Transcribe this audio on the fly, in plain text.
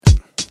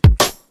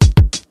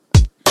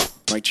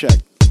Mic check. Too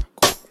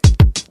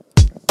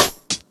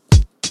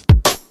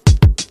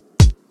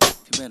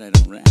bad I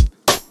don't rap.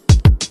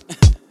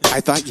 I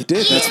thought you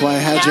did. That's why I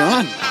had you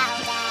on.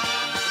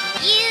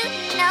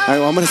 All right,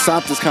 well, I'm going to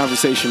stop this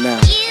conversation now.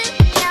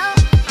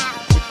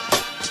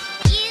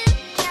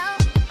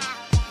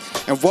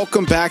 And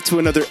welcome back to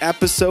another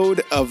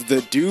episode of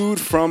the Dude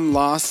from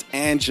Los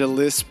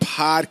Angeles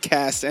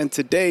podcast. And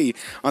today,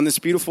 on this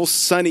beautiful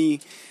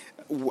sunny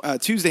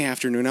Tuesday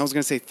afternoon, I was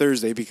going to say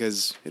Thursday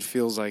because it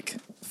feels like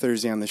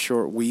Thursday on the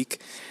short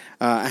week,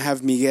 I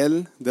have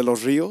Miguel de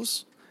los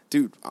Rios.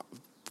 Dude,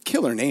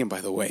 killer name, by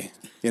the way,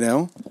 you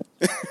know?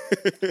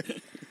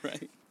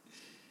 Right.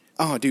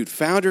 Oh, dude,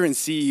 founder and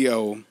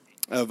CEO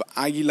of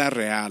Águila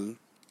Real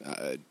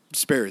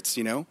Spirits,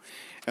 you know?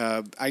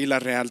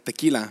 Águila Real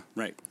Tequila.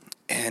 Right.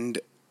 And,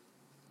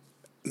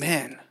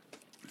 man,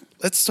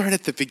 let's start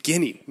at the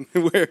beginning,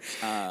 where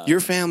your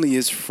family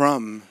is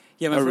from.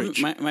 Yeah,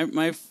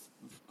 my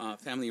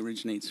family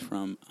originates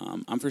from,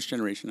 I'm first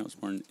generation. I was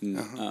born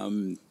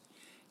in,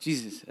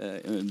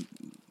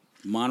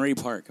 Monterey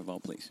Park, of all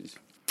places.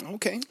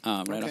 Okay.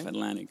 Right off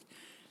Atlantic.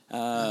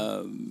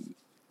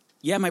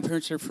 Yeah, my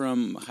parents are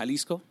from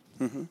Jalisco.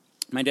 Mm-hmm.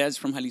 My dad's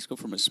from Jalisco,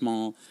 from a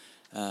small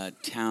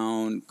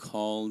town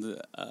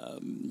called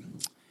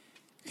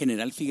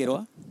General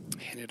Figueroa.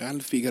 General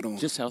Figueroa.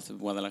 Just south of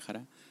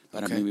Guadalajara,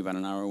 maybe about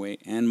an hour away.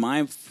 And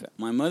my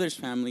mother's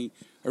family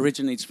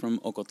originates from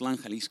Ocotlan,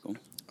 Jalisco.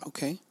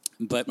 Okay.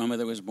 But my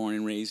mother was born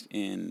and raised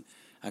in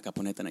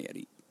Acaponeta,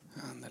 Nayarit.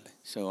 Andale.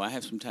 So I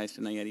have some ties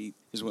to Nayarit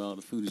as well.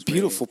 The food is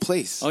beautiful great.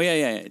 Place. Oh, yeah.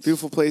 It's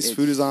beautiful place.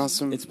 Food is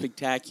awesome. It's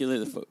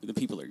spectacular. The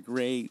people are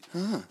great.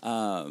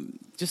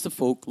 Just the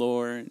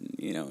folklore. And,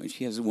 you know,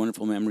 she has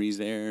wonderful memories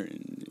there.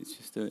 And it's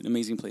just an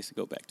amazing place to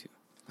go back to.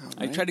 Right.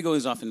 I try to go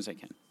as often as I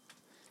can.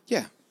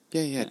 Yeah,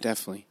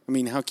 definitely. I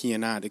mean, how can you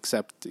not,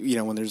 except, you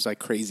know, when there's like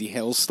crazy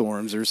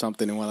hailstorms or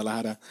something in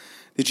Guadalajara.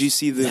 Did you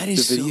see the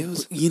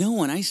videos? So, you know,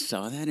 when I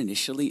saw that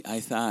initially, I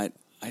thought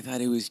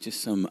it was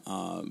just some,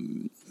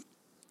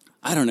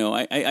 I don't know.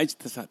 I just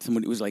thought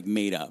somebody was like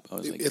made up. I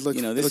was like, this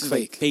is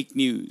like fake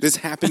news. This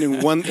happened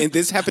in one street,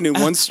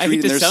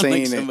 and they're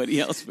saying like somebody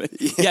else, but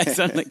yeah, it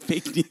sounded like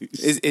fake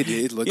news.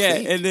 It looked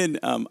fake. And then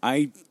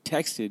I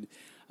texted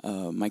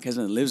my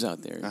cousin that lives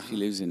out there. She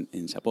lives in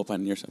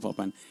Zapopan, near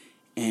Zapopan.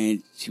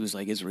 And she was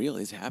like, "It's real.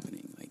 It's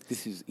happening. Like,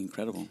 this is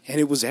incredible." And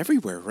it was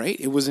everywhere, right?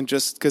 It wasn't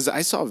just because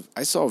I saw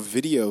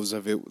videos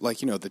of it,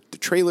 like, you know, the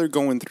trailer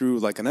going through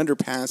like an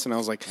underpass, and I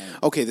was like,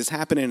 okay, this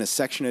happened in a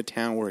section of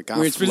town where it got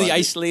it's flooded. Really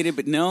isolated.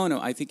 But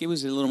no, I think it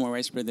was a little more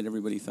widespread than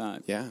everybody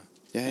thought. Yeah.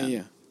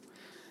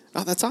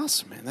 Oh, that's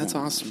awesome, man. That's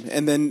awesome.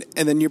 And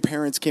then your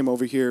parents came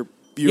over here.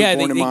 You were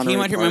born in Monterey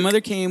came out here. Park. My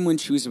mother came when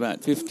she was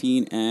about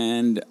 15,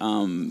 and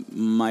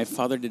my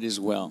father did as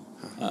well.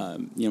 My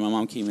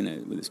mom came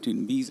in with a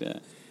student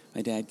visa.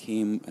 My dad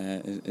came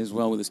as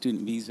well with a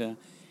student visa,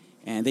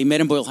 and they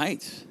met in Boyle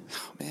Heights.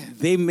 Oh, man.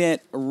 They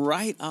met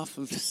right off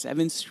of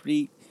 7th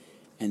Street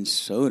and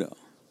Soto.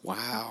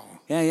 Wow.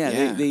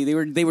 Yeah. They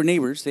were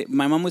neighbors.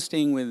 My mom was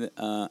staying with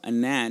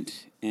an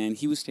aunt, and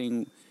he was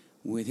staying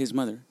with his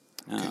mother.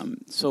 Okay.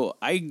 So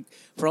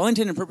for all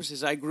intents and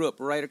purposes, I grew up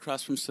right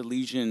across from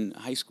Salesian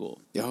High School.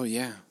 Oh,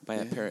 yeah. By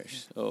that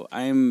parish. So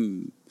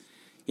my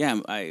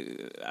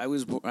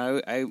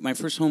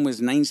first home was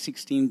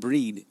 916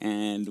 Breed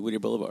and Whittier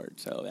Boulevard.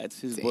 So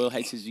that's as Boyle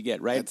Heights as you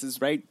get, right?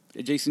 That's right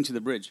adjacent to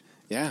the bridge.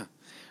 Yeah.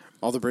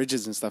 All the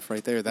bridges and stuff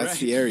right there. That's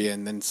the area.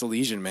 And then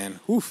Salesian, man.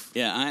 Oof.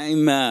 Yeah, I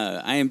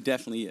am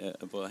definitely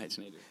a Boyle Heights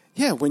native.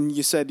 Yeah, when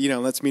you said, you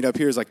know, let's meet up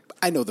here, it's like,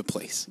 I know the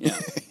place. Yeah.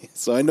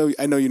 So I know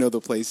you know the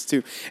place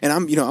too. And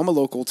I'm a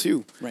local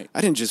too. Right.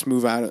 I didn't just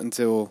move out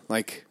until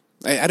like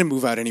I didn't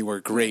move out anywhere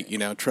great, you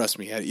know, trust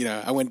me.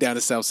 I went down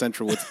to South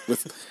Central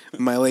with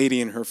my lady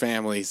and her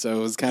family, so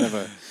it was kind of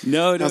a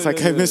I was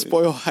like, I miss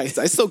Boyle Heights.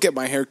 I still get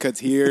my haircuts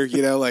here,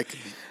 you know, like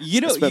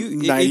I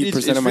spend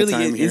 90% of my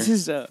time here.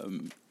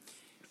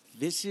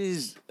 This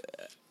is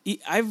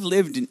I've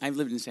lived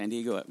in San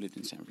Diego, I've lived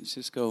in San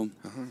Francisco.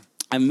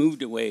 I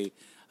moved away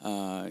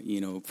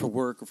for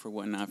work or for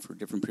whatnot for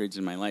different periods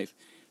in my life.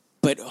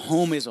 But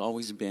home has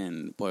always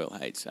been Boyle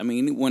Heights. I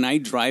mean, when I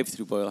drive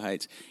through Boyle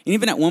Heights, and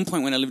even at one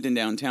point when I lived in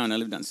downtown, I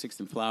lived on 6th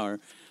and Flower,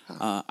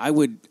 I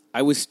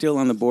was still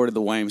on the board of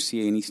the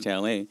YMCA in East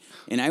LA,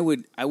 and I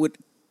would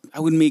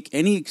make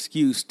any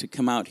excuse to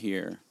come out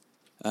here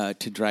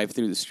to drive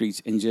through the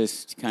streets and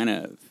just kind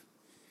of,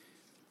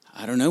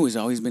 I don't know, it's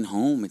always been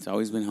home. It's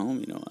always been home,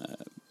 you know,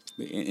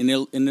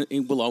 and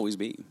it will always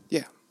be.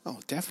 Yeah. Oh,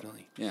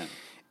 definitely. Yeah.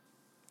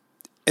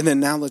 And then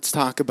now let's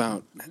talk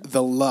about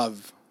the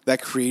love that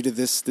created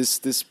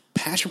this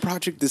passion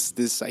project,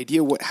 this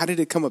idea. How did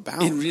it come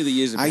about? It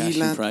really is a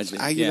passion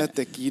project. Águila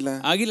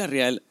Tequila. Águila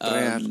Real.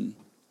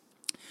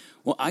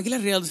 Well,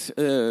 Águila Real's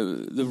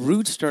the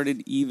roots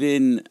started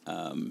even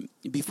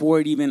before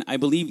it even, I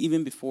believe,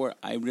 even before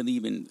I really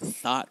even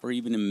thought or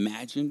even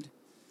imagined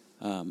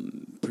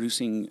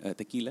producing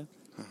tequila,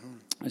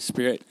 a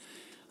spirit.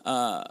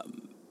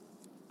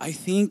 I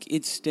think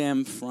it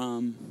stemmed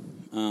from,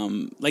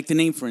 like the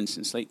name, for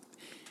instance, like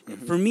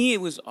For me,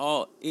 it was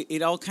all,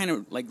 it all kind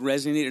of like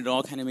resonated, it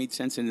all kind of made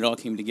sense, and it all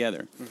came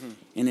together.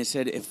 And it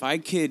said, if I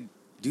could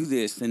do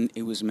this, then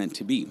it was meant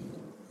to be.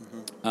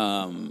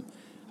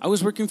 I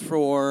was working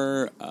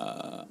for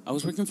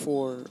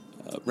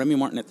Remy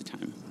Martin at the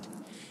time,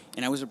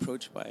 and I was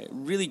approached by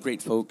really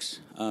great folks.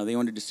 They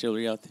owned a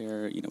distillery out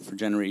there, for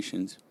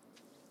generations,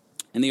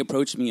 and they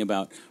approached me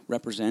about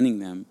representing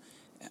them,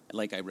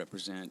 like I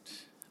represent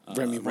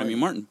Remy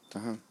Martin.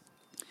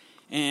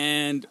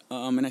 And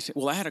I said,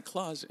 well, I had a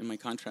clause in my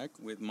contract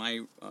with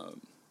my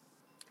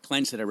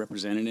clients that I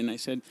represented, and I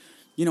said,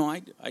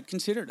 I'd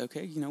consider it.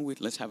 Okay,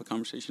 let's have a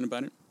conversation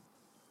about it.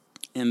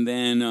 And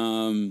then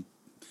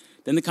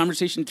the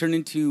conversation turned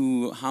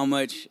into how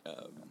much,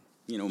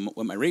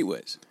 what my rate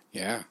was.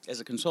 Yeah. As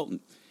a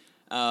consultant.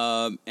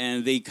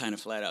 And they kind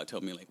of flat out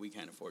told me, like, we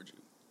can't afford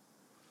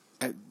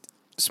you.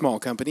 Small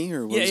company?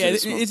 Or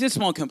it's a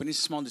small company. It's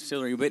a small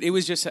distillery. But it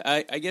was just,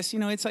 I guess,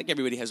 it's like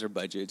everybody has their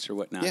budgets or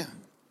whatnot. Yeah.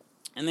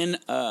 And then,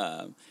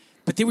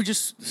 but they were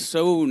just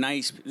so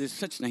nice. They're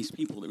such nice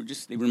people.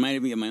 They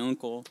reminded me of my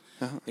uncle.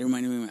 They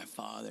reminded me of my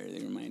father. They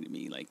reminded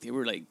me, they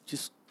were,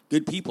 just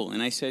good people.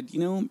 And I said,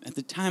 at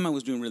the time I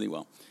was doing really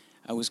well.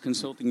 I was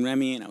consulting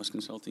Remy, and I was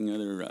consulting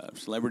other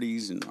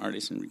celebrities and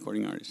artists and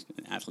recording artists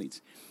and athletes.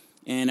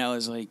 And I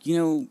was like,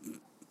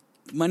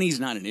 money's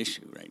not an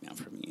issue right now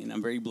for me, and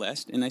I'm very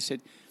blessed. And I said,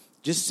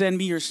 just send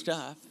me your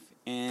stuff,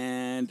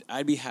 and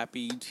I'd be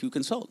happy to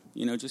consult.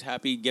 Just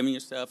happy, give me your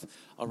stuff.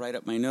 I'll write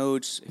up my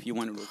notes. If you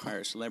want to require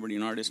a celebrity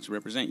and artist to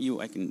represent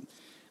you, I can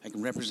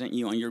represent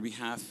you on your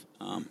behalf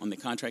on the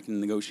contract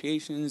and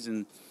negotiations,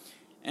 and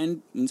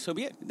so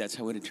be it. That's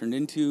how it had turned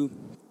into.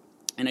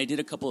 And I did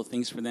a couple of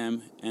things for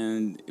them,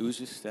 and it was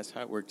just, that's how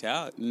it worked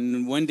out.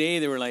 And one day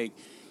they were like,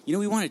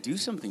 we want to do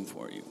something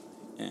for you.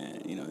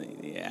 And,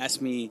 they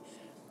asked me,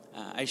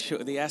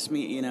 they asked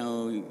me,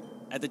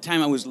 at the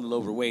time I was a little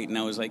overweight, and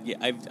I was like, yeah,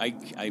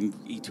 I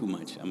eat too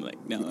much. I'm like,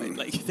 no,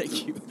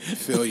 thank you. I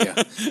feel you.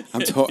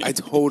 I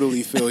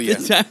totally feel you. At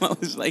the time I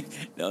was like,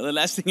 no, the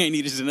last thing I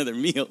need is another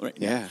meal right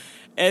now. Yeah.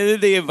 And then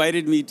they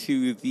invited me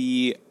to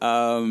the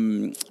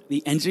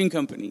engine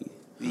company,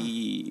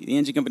 the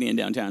engine company in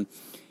downtown.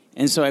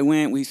 And so I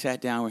went, we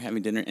sat down, we're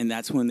having dinner, and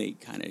that's when they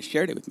kind of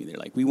shared it with me. They're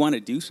like, we want to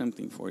do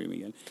something for you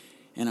again.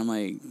 And I'm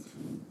like,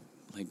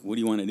 what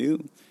do you want to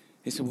do?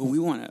 They said, well,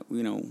 we'd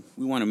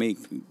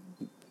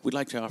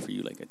like to offer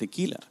you like a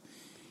tequila.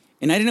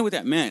 And I didn't know what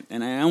that meant.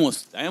 And I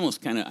almost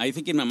kind of, I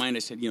think in my mind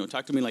I said,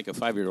 talk to me like a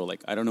 5-year-old.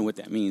 Like, I don't know what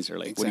that means. Or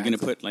like, exactly. What are you going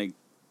to put like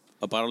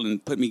a bottle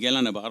and put Miguel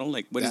on a bottle?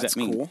 Like, what does that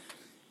mean? Cool.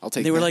 I'll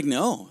take They were like,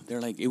 no.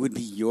 They're like, it would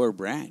be your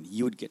brand.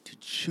 You would get to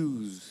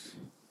choose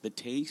the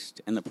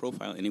taste and the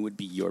profile, and it would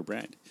be your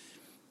brand.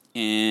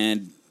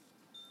 And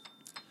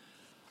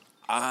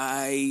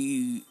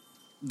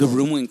the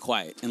room went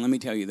quiet, and let me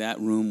tell you, that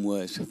room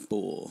was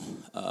full.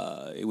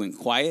 It went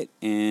quiet,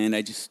 and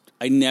just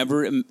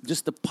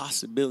the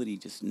possibility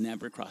just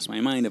never crossed my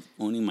mind of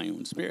owning my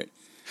own spirit.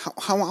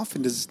 How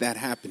often does that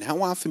happen?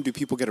 How often do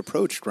people get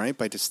approached, right,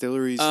 by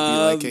distilleries to be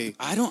like, hey?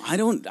 I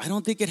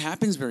don't think it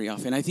happens very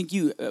often. I think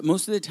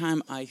most of the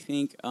time. I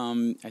think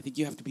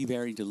you have to be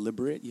very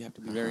deliberate. You have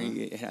to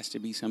be it has to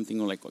be something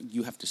like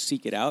you have to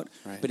seek it out.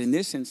 Right. But in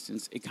this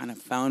instance, it kind of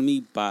found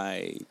me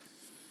by.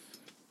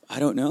 I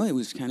don't know. It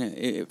was kind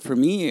of for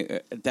me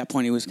at that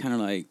point. It was kind of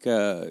like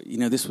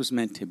this was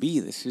meant to be.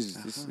 This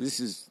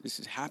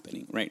is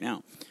happening right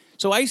now.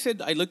 So I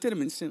looked at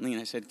him instantly,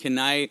 and I said,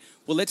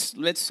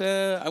 let's,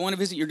 I want to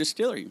visit your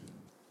distillery.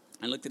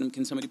 I looked at him,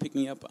 can somebody pick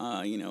me up,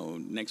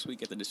 next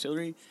week at the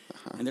distillery?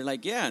 And they're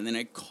like, yeah. And then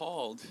I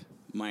called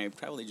my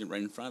travel agent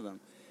right in front of them,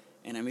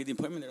 and I made the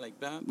appointment. They're like,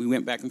 we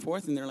went back and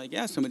forth, and they're like,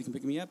 yeah, somebody can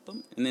pick me up.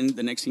 And then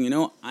the next thing you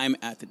know, I'm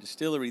at the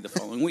distillery the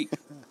following week.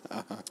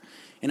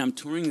 And I'm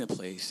touring the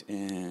place,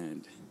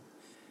 and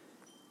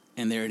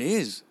there it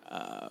is.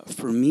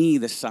 For me,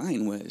 the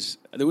sign was,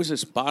 there was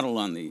this bottle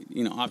on the,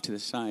 off to the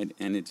side,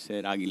 and it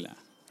said Águila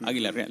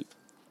Real.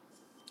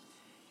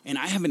 And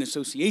I have an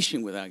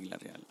association with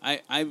Águila Real.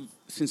 I've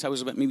since I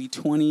was about maybe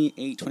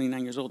 28,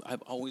 29 years old,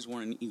 I've always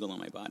worn an eagle on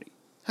my body.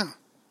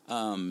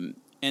 And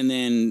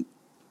then,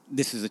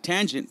 this is a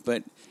tangent,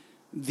 but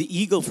the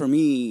eagle for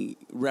me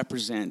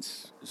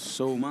represents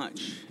so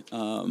much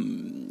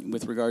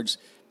with regards,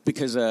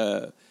 because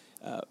it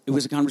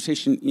was a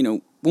conversation,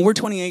 when we're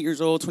 28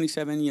 years old,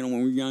 27, when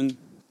we're young,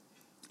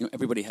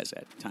 everybody has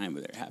that time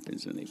where it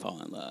happens and they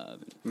fall in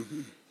love.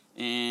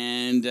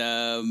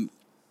 And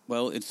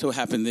well, it so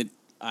happened that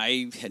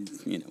I had,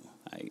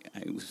 I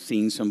was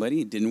seeing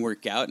somebody, it didn't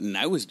work out, and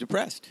I was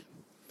depressed.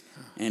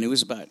 And I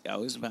was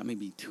about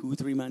maybe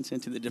 2-3 months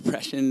into the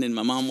depression, and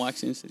my mom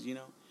walks in and says, you're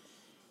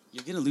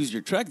going to lose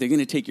your truck. They're going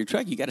to take your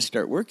truck. You got to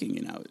start working.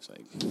 And I was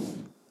like,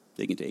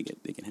 they can take it.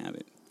 They can have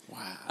it.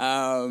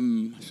 Wow.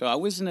 So I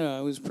was in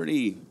a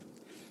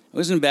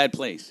bad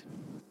place.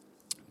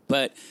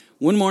 But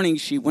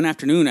one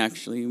afternoon,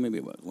 actually, maybe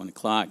about 1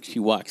 o'clock, she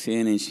walks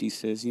in and she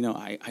says,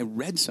 I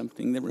read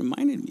something that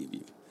reminded me of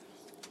you.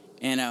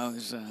 And I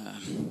was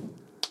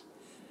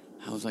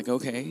like,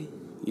 okay,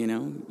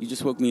 you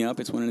just woke me up.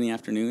 It's 1 in the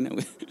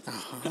afternoon.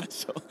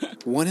 So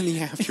 1 in the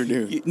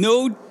afternoon.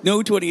 No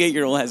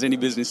 28-year-old has any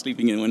business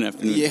sleeping in one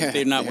afternoon. Yeah,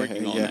 They're not yeah,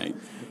 working all yeah. night.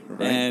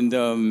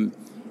 Right.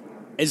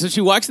 And so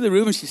she walks in the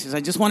room and she says, I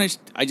just want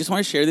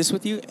to share this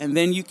with you, and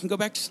then you can go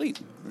back to sleep.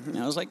 And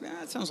I was like,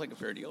 that sounds like a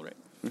fair deal, right?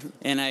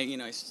 And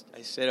I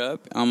sit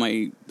up on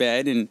my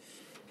bed, and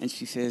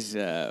she says,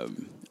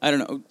 I don't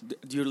know,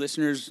 do your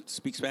listeners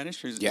speak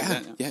Spanish? Or is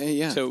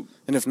Yeah. So,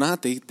 and if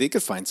not, they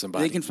could find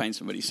somebody. they can find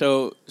somebody.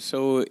 So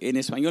en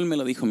español me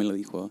lo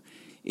dijo,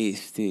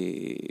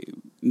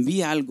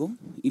 vi algo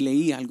y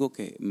leí algo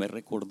que me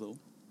recordó,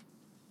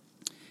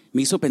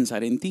 me hizo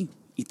pensar en ti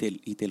y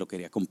te lo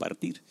quería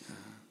compartir.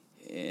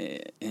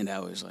 And I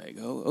was like,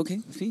 oh,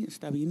 okay, sí,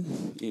 está bien.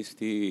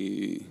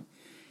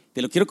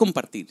 Te lo quiero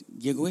compartir.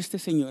 Llegó este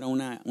señor a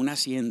una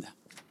hacienda.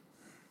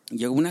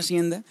 Llegó a una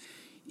hacienda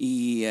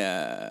y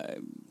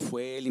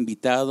fue el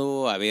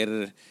invitado a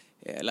ver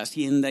la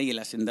hacienda, y el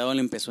hacendado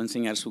le empezó a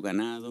enseñar su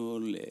ganado,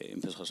 le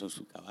empezó a hacer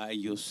sus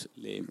caballos,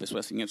 le empezó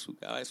a enseñar su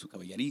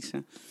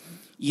caballeriza.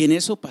 Y en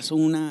eso pasó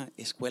una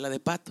escuela de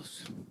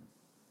patos.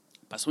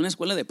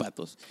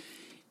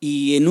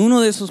 Y en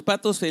uno de esos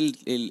patos el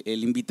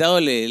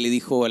invitado le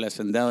dijo al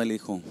hacendado, le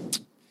dijo,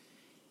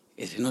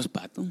 ese no es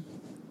pato.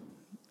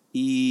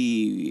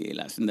 Y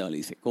el hacendado le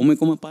dice, come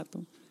como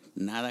pato,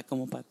 nada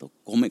como pato,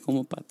 come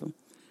como pato,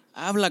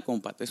 habla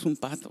como pato, es un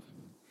pato.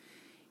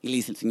 Y le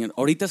dice el señor,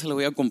 ahorita se lo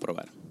voy a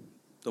comprobar.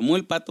 Tomó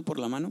el pato por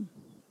la mano,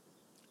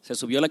 se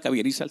subió a la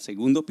caballeriza al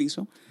segundo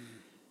piso,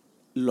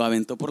 lo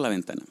aventó por la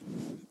ventana,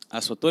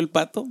 azotó el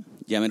pato,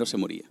 ya mero se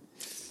moría.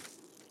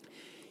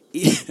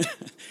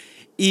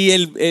 Y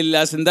el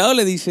hacendado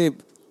le dice,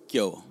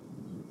 ¿qué hubo?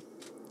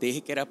 Te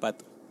dije que era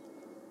pato.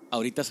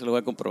 Ahorita se lo voy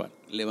a comprobar.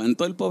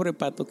 Levantó el pobre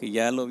pato, que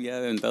ya lo había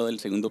aventado del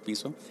segundo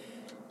piso,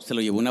 se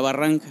lo llevó a una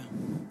barranca.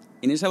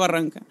 En esa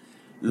barranca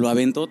lo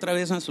aventó otra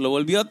vez, se lo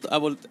volvió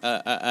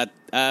a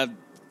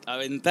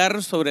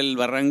aventar sobre el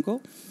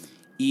barranco,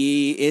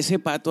 y ese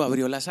pato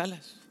abrió las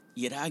alas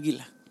y era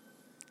águila.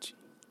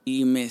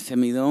 Y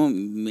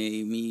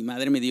mi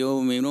madre me miró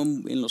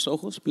en los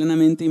ojos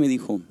plenamente y me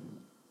dijo,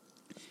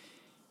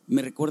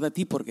 me recuerda a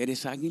ti porque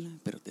eres águila,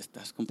 pero te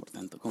estás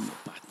comportando como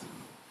pato.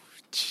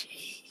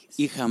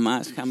 Y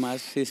jamás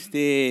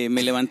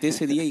me levanté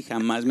ese día y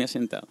jamás me he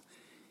sentado.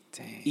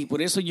 Y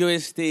por eso yo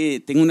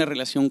tengo una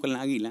relación con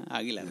la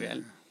águila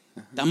real,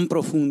 tan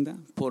profunda,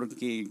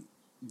 porque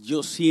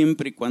yo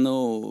siempre,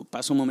 cuando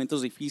paso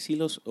momentos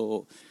difíciles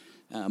o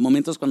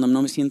momentos cuando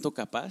no me siento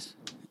capaz,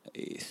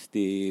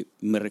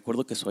 me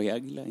recuerdo que soy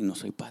águila y no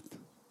soy pato.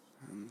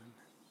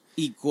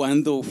 Y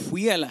cuando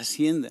fui a la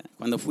hacienda,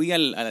 cuando fui a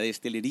la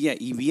destilería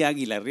y vi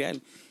Águila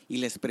Real y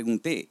les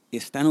pregunté,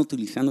 ¿están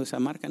utilizando esa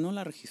marca? No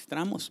la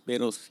registramos,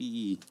 pero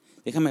sí,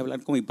 déjame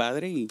hablar con mi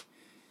padre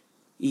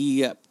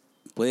y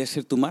puede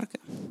ser tu marca.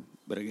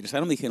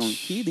 Regresaron, dijeron,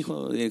 sí,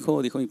 dijo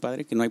mi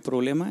padre que no hay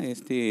problema,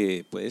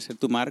 puede ser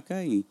tu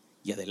marca y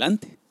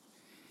adelante.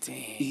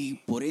 Sí. Y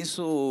por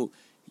eso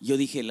yo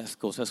dije, las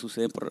cosas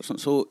suceden por razón.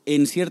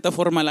 En cierta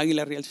forma, el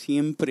Águila Real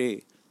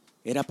siempre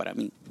era para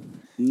mí.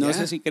 No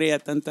sé si crea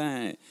tanto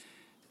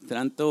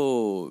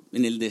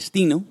en el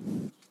destino,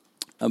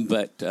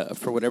 but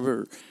for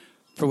whatever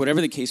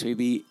the case may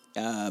be,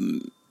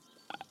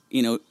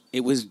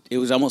 it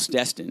was almost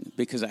destined,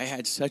 because I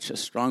had such a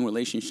strong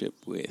relationship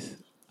with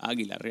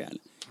Águila Real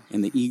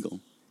and the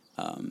eagle,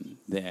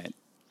 that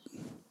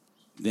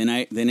then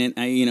I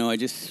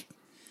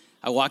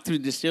walked through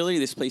the distillery.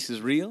 This place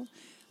is real.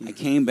 I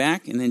came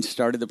back and then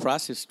started the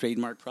process,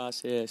 trademark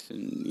process,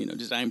 and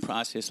design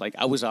process. Like,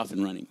 I was off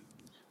and running.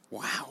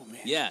 Wow,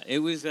 man. Yeah, it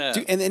was.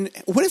 Dude, and then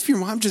what if your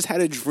mom just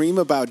had a dream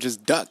about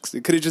just ducks?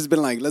 It could have just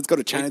been like, let's go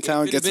to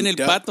Chinatown and get some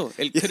ducks.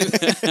 It could have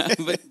been el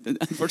pato. But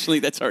unfortunately,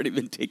 that's already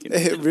been taken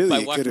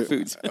by Walker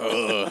Foods.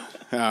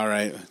 All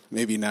right,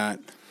 maybe not.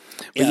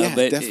 But yeah,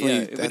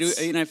 definitely.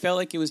 Yeah, and I felt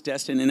like it was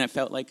destined, and I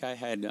felt like I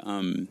had,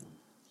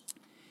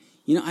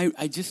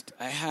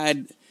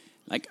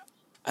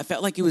 I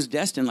felt like it was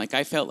destined. Like,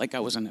 I felt like I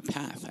was on a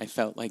path. I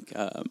felt like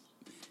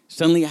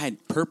suddenly I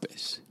had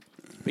purpose.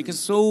 Because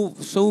so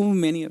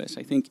many of us,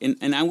 I think,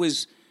 and I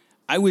was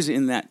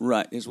in that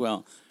rut as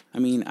well. I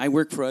mean, I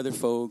worked for other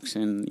folks,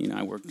 and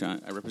I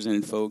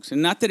represented folks,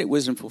 and not that it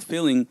wasn't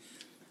fulfilling,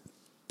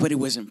 but it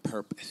wasn't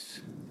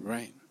purpose.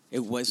 Right.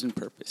 It wasn't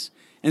purpose.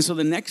 And so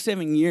the next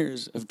 7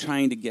 years of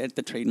trying to get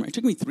the trademark, it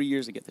took me 3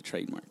 years to get the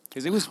trademark,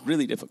 because it was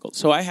really difficult.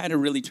 So I had to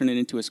really turn it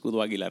into Escudo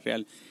Águila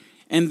Real.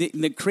 And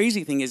the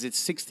crazy thing is,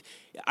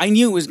 I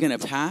knew it was going to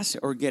pass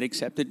or get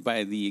accepted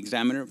by the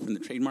examiner from the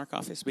trademark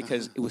office,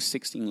 because it was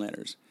 16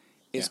 letters.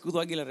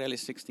 Escudo Águila Real is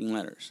 16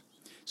 letters.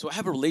 So I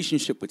have a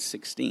relationship with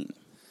 16.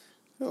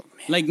 Oh, man.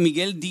 Like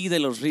Miguel D. de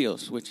los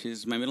Rios, which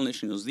is my middle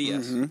initial,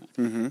 Diaz,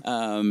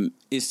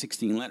 is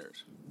 16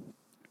 letters.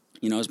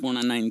 I was born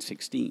on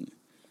 9/16.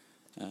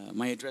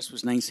 My address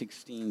was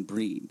 916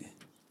 Breed.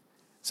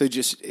 So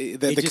just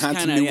the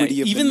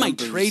continuity of even the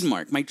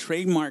my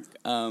trademark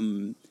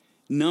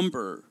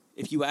number,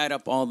 if you add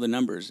up all the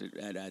numbers,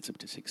 it adds up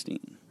to 16.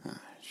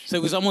 So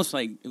it was almost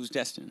like it was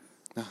destined.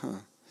 It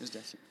was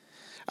destined.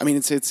 I mean,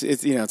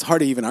 it's hard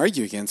to even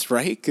argue against,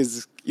 right?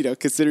 Because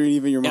considering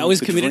even your mom. I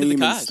was committed to the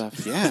cause.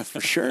 Stuff. Yeah,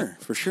 for sure,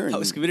 for sure. I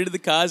was committed to the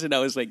cause, and I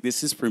was like,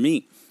 this is for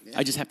me. Yeah.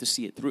 I just have to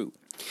see it through.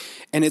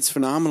 And it's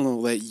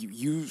phenomenal that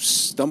you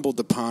stumbled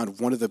upon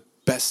one of the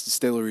best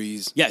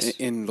distilleries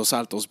in Los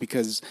Altos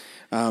because,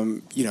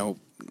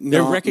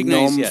 they're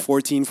recognized.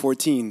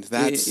 1414.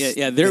 That's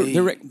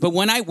but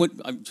when I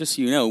would, just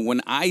so you know, when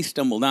I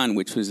stumbled on,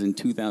 which was in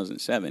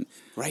 2007,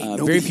 right?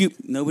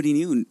 Nobody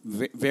knew.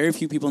 Very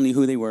few people knew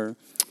who they were.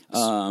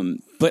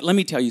 But let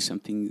me tell you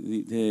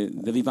something: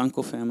 the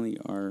Vivanco family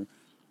are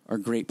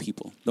great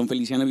people. Don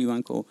Feliciano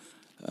Vivanco,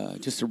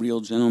 just a real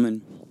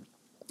gentleman,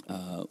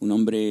 un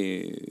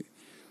hombre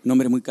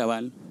muy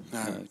cabal,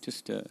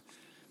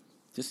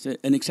 just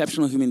an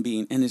exceptional human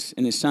being, and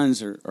his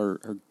sons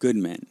are good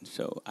men.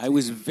 So I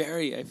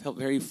felt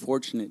very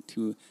fortunate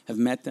to have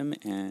met them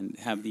and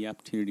have the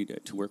opportunity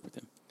to work with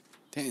them.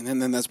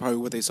 And then that's probably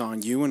what they saw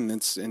in you, and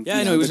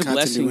it was a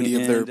blessing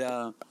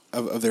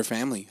of their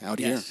family out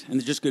here. And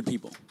they're just good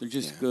people. They're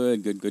just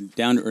good,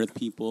 down to earth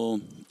people,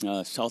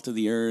 salt of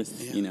the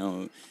earth.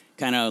 Yeah.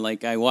 Kind of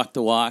like I walk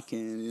the walk,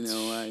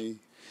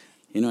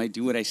 and I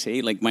do what I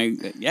say. Like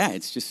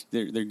it's just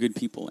they're good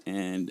people,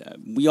 and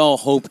we all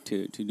hope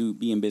to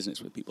be in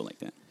business with people like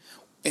that.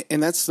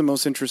 And that's the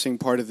most interesting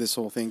part of this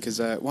whole thing,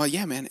 because,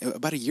 man,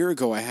 about a year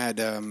ago I had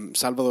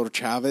Salvador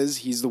Chavez.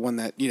 He's the one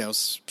that,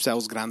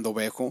 sells Gran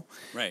Ovejo,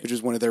 which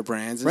is one of their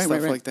brands and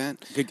stuff like that.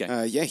 Good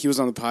guy. He was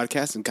on the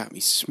podcast and got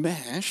me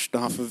smashed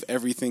off of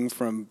everything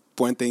from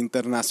Puente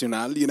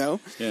Internacional,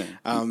 Yeah.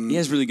 He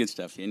has really good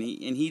stuff, and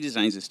he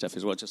designs his stuff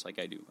as well, just like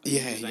I do.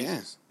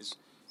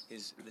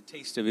 The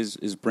taste of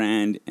his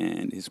brand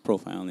and his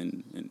profile,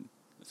 and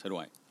so do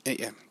I.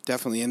 Yeah,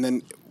 definitely. And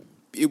then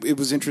it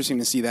was interesting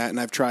to see that, and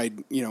I've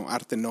tried,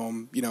 Arte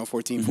Nom,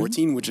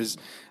 1414, which is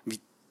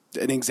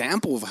an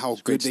example of how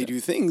good they do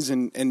things,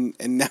 and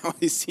now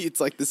I see it's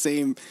like the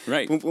same,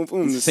 boom, boom,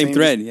 boom, the same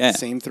thread,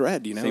 same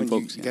thread, Same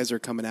folks, you guys are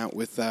coming out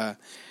with,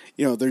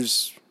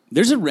 there's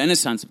a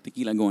renaissance of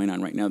tequila going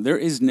on right now. There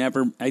is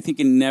never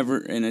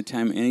any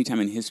time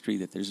in history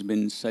that there's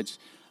been such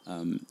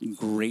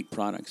great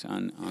products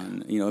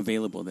on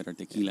available that are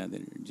tequila,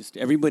 that are just,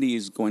 everybody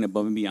is going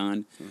above and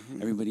beyond.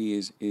 Mm-hmm. Everybody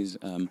is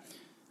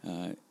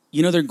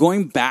they're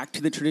going back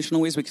to the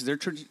traditional ways, because they're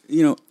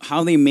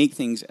how they make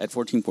things at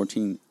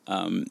 1414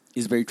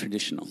 is very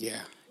traditional.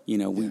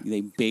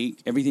 They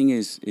bake, everything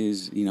is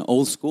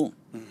old school.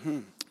 Mm-hmm.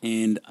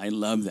 And I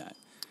love that.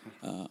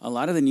 A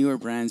lot of the newer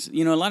brands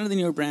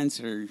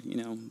are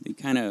they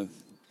kind of,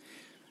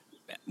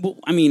 well,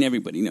 I mean,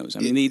 everybody knows. I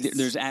mean,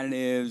 there's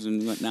additives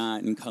and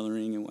whatnot, and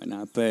coloring and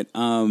whatnot. But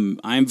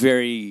I'm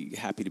very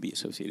happy to be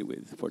associated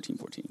with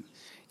 1414.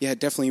 Yeah,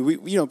 definitely.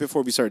 We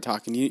before we started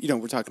talking,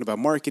 we're talking about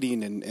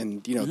marketing,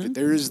 and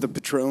there's the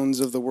Patrons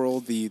of the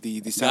world, the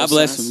God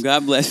bless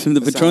them,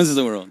 the Patrons of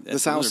the world. The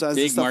Salsas,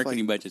 big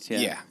marketing budgets.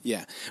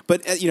 Yeah.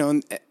 But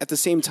at the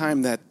same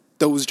time that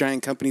those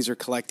giant companies are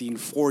collecting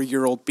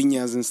 4-year-old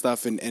piñas and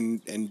stuff,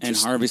 and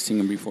just harvesting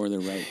them before they're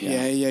ripe.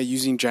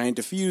 Using giant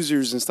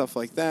diffusers and stuff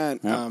like that.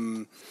 Yeah.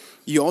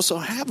 You also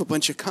have a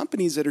bunch of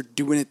companies that are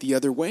doing it the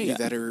other way.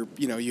 That are,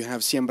 you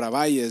have Siembra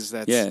Valles.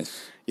 That's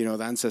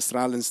the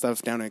Ancestral and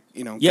stuff down at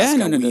No.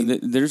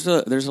 There's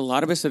a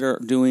lot of us that are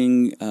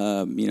doing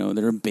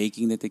that are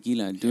baking the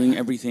tequila, doing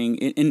everything.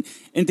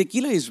 And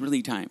tequila is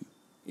really time.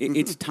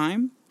 It's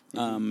time.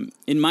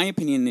 In my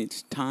opinion,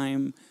 it's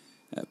time,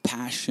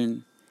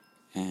 passion,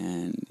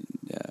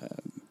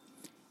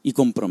 y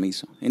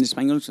compromiso. En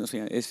español, o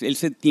sea, es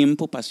ese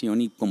tiempo,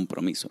 pasión y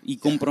compromiso. Y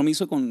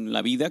compromiso con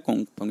la vida,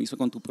 compromiso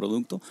con tu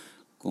producto,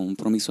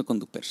 compromiso con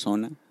tu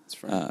persona,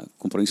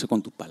 compromiso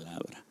con tu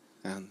palabra.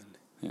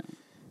 Yeah.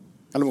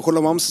 A lo mejor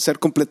lo vamos a hacer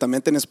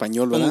completamente en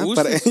español, ¿verdad? Como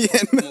gustes.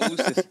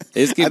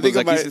 Es que pues,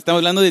 aquí estamos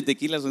hablando de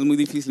tequilas, es muy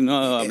difícil no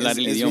hablar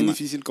el idioma. Es muy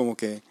difícil como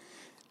que...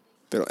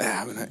 Pero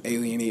I'm going to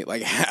alienate,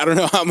 like, I don't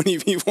know how many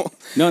people...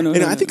 No.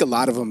 I think a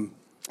lot of them...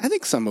 I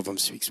think some of them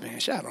speak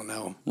Spanish. I don't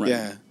know. Right.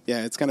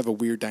 Yeah. It's kind of a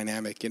weird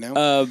dynamic,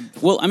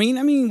 Well, I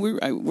mean,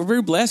 we're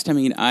very blessed. I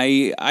mean,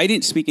 I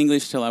didn't speak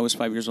English till I was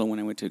 5 years old when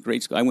I went to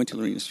grade school. I went to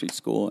Lorena Street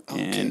School,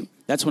 and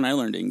that's when I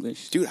learned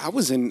English. Dude, I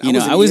was in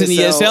ESL. I was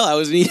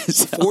in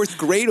ESL. Fourth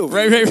grade over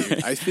right.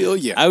 Dude. I feel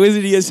you. I was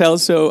in ESL,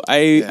 so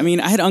I mean,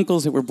 I had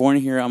uncles that were born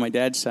here on my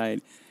dad's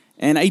side.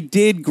 And I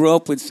did grow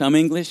up with some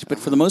English, but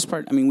for the most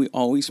part, I mean, we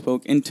always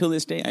spoke. Until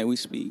this day, I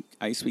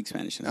speak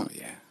Spanish.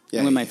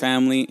 With my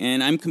family,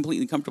 and I'm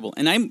completely comfortable.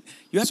 And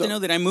you have to know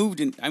that I moved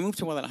to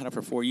Guadalajara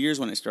for 4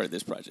 years when I started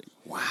this project.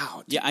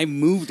 Wow. Yeah, I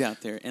moved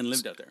out there and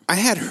lived out there. I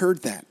had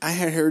heard that.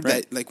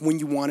 That, like, when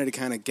you wanted to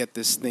kind of get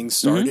this thing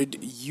started,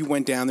 you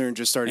went down there and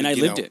just started. And I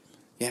lived it.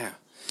 Yeah.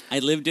 I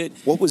lived it.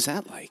 What was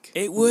that like?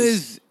 It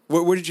was...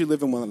 Where did you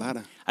live in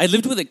Guadalajara? I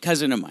lived with a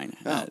cousin of mine,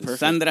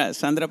 Sandra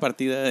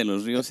Partida de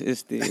los Ríos,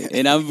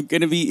 and I'm going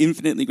to be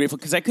infinitely grateful,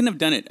 because I couldn't have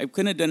done it. I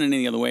couldn't have done it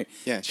any other way.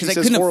 Yeah, she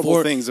says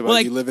horrible things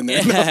about you living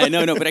there. Yeah,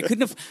 no, but I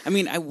couldn't have. I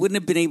mean, I wouldn't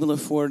have been able to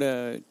afford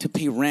to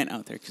pay rent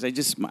out there,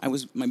 because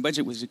my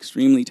budget was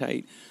extremely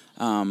tight.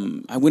 I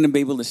wouldn't have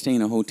been able to stay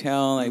in a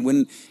hotel. I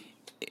wouldn't.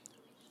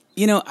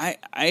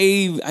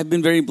 I've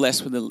been very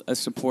blessed with a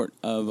support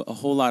of a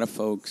whole lot of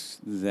folks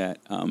that,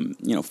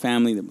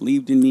 family that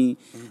believed in me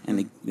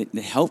and that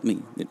helped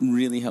me, that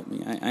really helped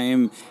me. I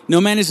am,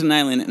 no man is an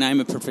island, and I'm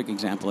a perfect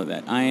example of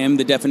that. I am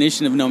the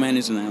definition of no man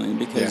is an island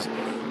because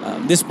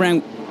this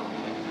brand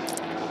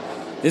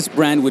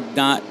would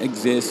not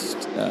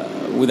exist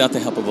without the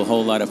help of a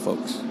whole lot of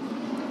folks.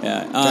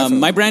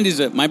 My brand is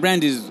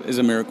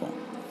a miracle.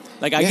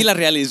 Like Aguila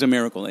Real is a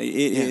miracle.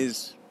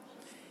 It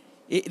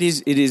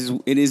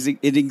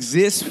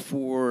exists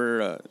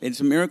for. It's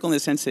a miracle in the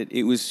sense that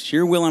it was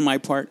sheer will on my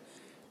part,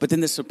 but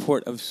then the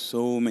support of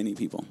so many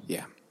people.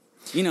 Yeah,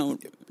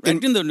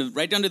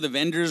 right down to the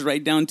vendors,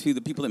 right down to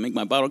the people that make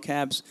my bottle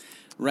caps,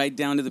 right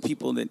down to the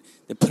people that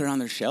put it on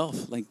their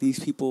shelf. Like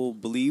these people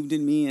believed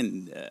in me,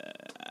 and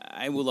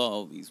I will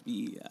always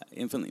be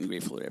infinitely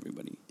grateful to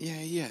everybody.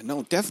 Yeah.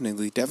 No,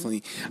 definitely.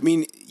 I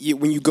mean,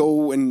 when you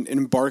go and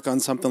embark on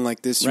something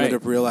like this, you end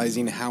up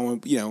realizing how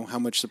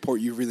much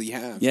support you really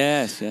have.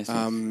 Yes.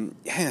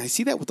 I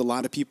see that with a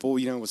lot of people.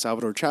 With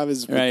Salvador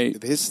Chavez,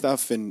 with his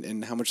stuff,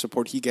 and how much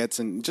support he gets,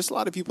 and just a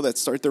lot of people that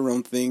start their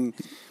own thing.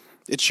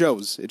 It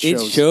shows.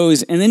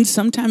 And then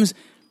sometimes,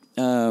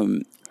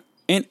 and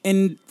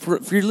for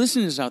your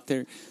listeners out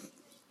there,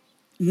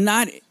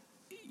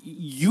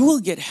 you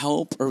will get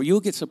help or you'll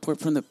get support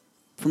from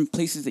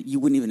places that you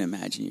wouldn't even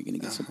imagine you're going to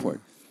get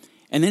support.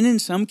 And then in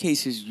some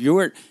cases,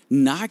 you're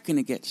not going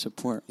to get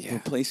support for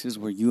places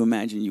where you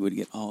imagine you would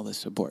get all the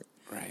support.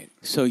 Right.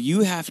 So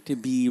you have to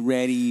be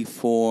ready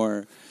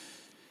for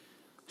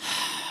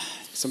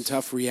some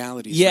tough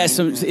realities. Yeah,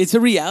 it's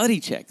a reality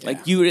check. Yeah.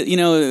 Like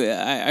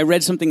I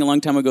read something a long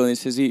time ago that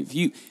says if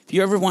you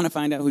ever want to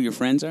find out who your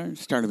friends are,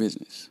 start a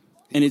business.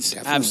 And it's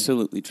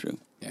absolutely true.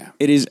 Yeah.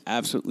 It is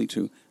absolutely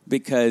true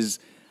because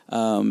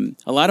a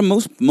lot of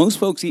most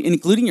folks,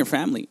 including your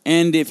family,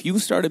 and if you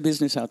start a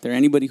business out there,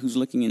 anybody who's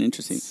looking and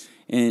interested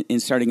in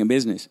starting a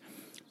business,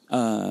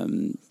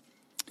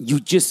 you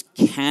just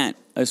can't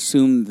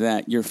assume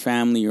that your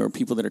family or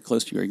people that are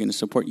close to you are going to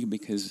support you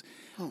because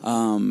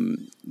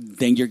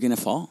then you're going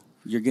to fall.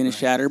 You're going to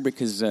shatter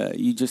because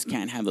you just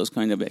can't have those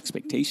kind of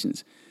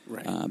expectations.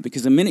 Right.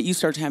 Because the minute you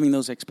start having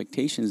those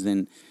expectations,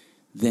 then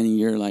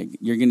you're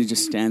going to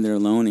just stand there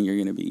alone, and you're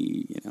going to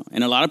be,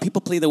 And a lot of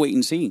people play the wait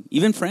and see.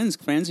 Even friends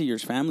of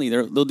yours, family,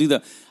 they'll do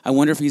the, I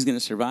wonder if he's going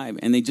to survive,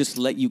 and they just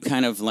let you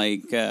kind of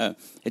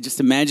just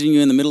imagine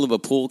you in the middle of a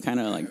pool, kind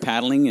of like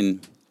paddling,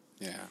 and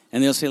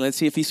they'll say, let's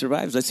see if he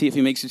survives. Let's see if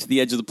he makes it to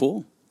the edge of the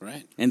pool.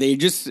 Right. And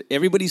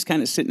everybody's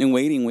kind of sitting and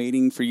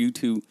waiting for you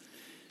to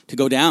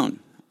go down.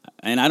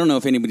 And I don't know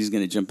if anybody's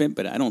going to jump in,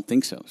 but I don't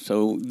think so.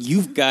 So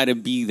you've got to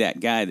be that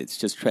guy that's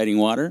just treading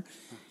water.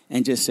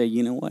 And just say,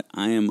 you know what,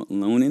 I am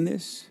alone in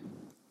this,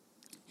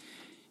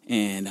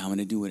 and I'm going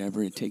to do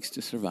whatever it takes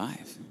to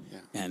survive. Yeah.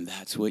 And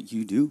that's what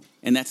you do.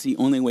 And that's the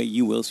only way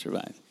you will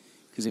survive.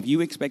 Because if you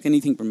expect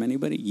anything from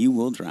anybody, you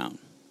will drown.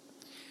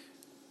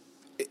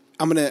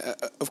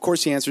 Of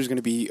course, the answer is going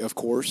to be, of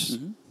course.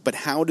 Mm-hmm. But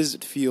how does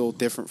it feel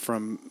different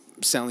from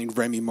selling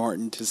Remy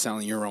Martin to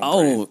selling your own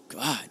brand?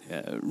 God.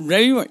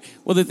 Remy Martin.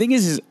 Well, the thing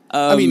is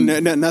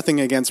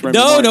nothing against Remy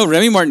Martin. No,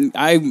 Remy Martin.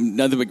 I'm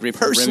nothing but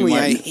grateful personally, for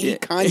Remy Martin. I hate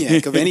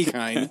cognac of any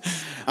kind.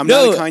 I'm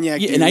not a cognac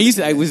dude. And I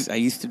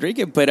used to drink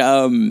it, but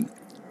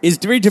it's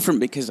very different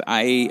because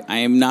I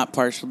am not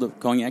partial to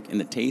cognac in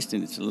the taste,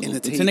 and it's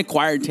an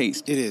acquired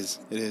taste. It is.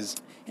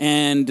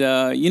 And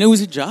it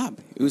was a job.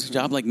 It was a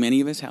job like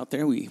many of us out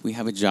there. We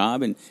have a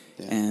job, and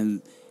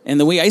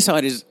the way I saw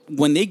it is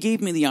when they gave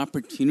me the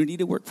opportunity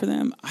to work for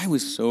them, I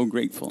was so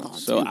grateful.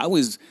 I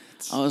was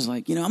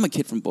like, I'm a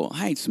kid from Boyle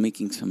Heights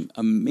making some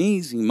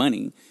amazing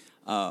money,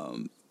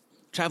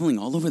 traveling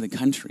all over the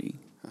country,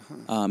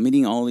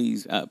 meeting all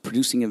these,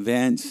 producing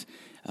events,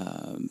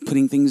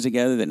 putting things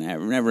together that I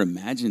never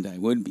imagined I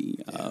would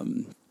be.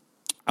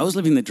 I was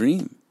living the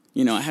dream.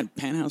 I had a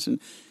penthouse in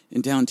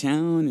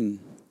downtown and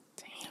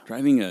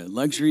driving a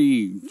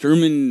luxury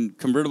German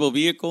convertible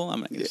vehicle. I'm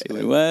not going to say what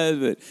it was,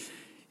 but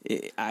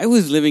I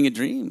was living a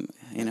dream.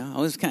 I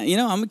was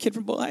I'm a kid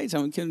from Boyle Heights.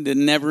 I'm a kid that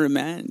never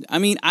imagined. I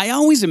mean, I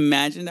always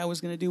imagined I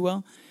was going to do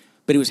well,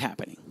 but it was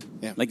happening.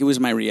 Yeah. Like it was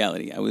my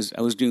reality. I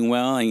was doing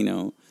well,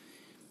 and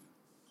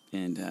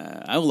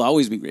I will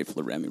always be grateful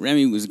to Remy.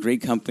 Remy was a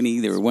great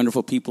company. They were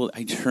wonderful people.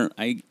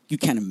 You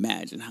can't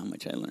imagine how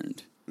much I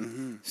learned.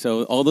 Mm-hmm.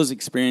 So all those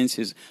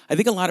experiences, I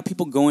think a lot of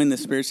people go in the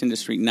spirits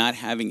industry not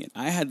having it.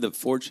 I had the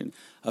fortune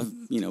of,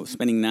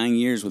 spending 9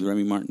 years with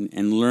Remy Martin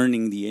and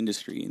learning the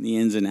industry and the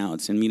ins and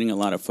outs and meeting a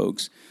lot of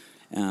folks,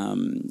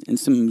 and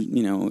some,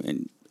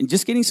 and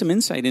just getting some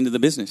insight into the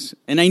business.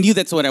 And I knew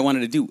that's what I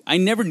wanted to do. I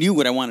never knew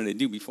what I wanted to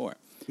do before.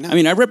 No. I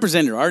mean, I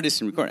represented artists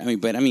and recorded.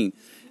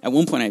 At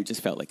one point I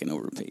just felt like an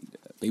overpaid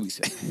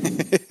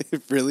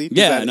babysitter. Really?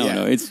 Yeah,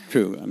 no, it's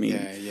true. I mean,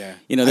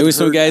 there was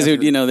some guys who,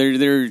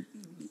 they're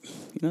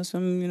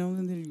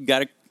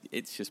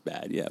it's just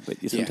bad, yeah. But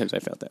sometimes I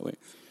felt that way.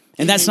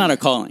 And that's not a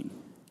calling.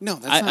 No,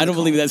 that's not I don't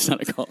believe that's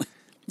not a calling.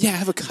 Yeah, I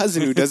have a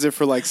cousin who does it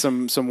for like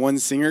some one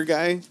singer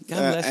guy.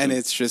 And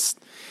it's just,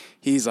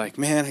 He's like,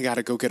 man, I got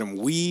to go get him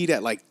weed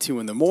at like 2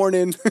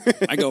 a.m.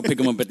 I go pick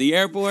him up at the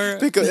airport.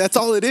 That's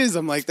all it is.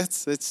 I'm like,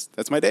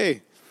 that's my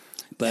day.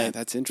 But yeah,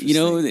 that's interesting.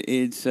 You know,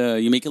 it's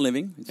you make a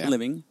living. It's a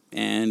living,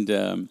 and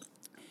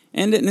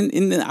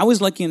I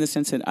was lucky in the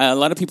sense that a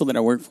lot of people that I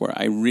work for,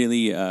 I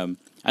really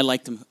I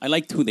liked them. I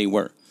liked who they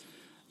were.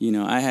 You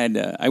know,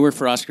 I worked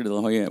for Oscar de la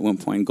Hoya at one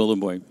point, Golden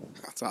Boy.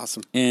 That's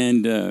awesome.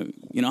 And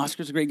you know,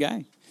 Oscar's a great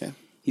guy. Yeah,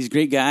 he's a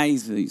great guy.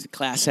 He's a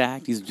class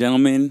act. He's a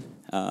gentleman.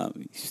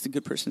 He's just a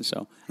good person.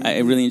 So I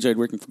really enjoyed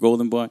working for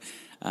Golden Boy.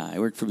 I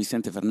worked for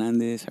Vicente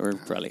Fernandez. I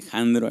worked for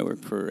Alejandro. I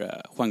worked for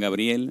Juan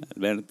Gabriel,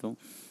 Alberto.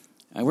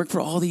 I worked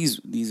for all these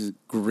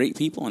great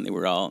people, and they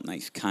were all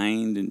nice,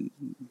 kind, and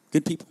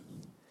good people.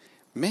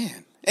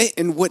 Man, hey,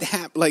 and what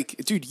happened? Like,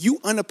 dude, you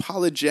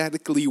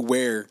unapologetically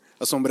wear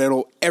a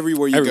sombrero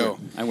everywhere you go.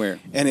 I wear,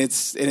 and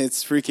it's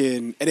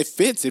freaking, and it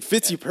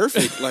fits you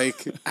perfect.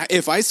 Like,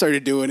 if I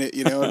started doing it,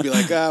 you know, I'd be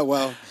like,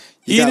 well.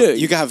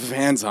 You got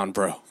Vans on,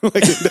 bro. Like,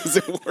 it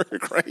doesn't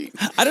work, right?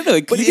 I don't know.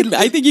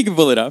 I think you can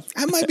pull it off.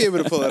 I might be able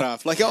to pull it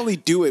off. Like, I only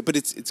do it, but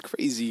it's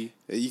crazy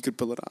that you could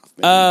pull it off.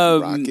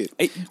 Man. Rock it.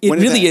 It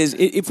really is.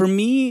 For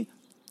me,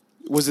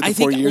 was it the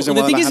 4 years? The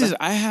thing is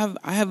I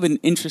have an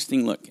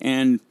interesting look,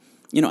 and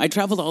you know, I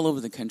traveled all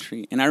over the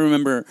country, and I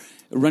remember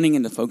running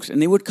into folks,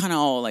 and they would kind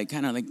of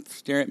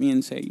stare at me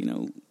and say, you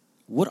know,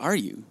 what are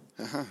you?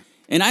 Uh-huh.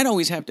 And I'd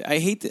always have to.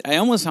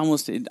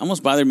 It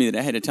almost bothered me that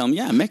I had to tell them,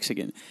 yeah, I'm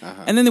Mexican.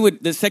 Uh-huh. And then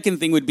the second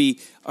thing would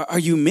be, are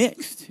you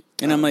mixed?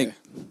 And I'm like,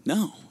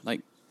 no, like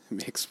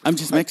mixed. I'm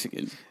just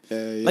Mexican.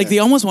 Yeah. Like they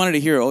almost wanted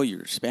to hear, oh,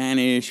 you're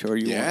Spanish, or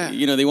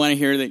you know, they want to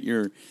hear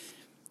that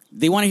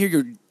they want to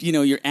hear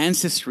your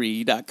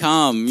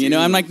ancestry.com. You know,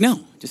 I'm like,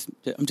 no,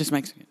 I'm just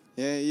Mexican.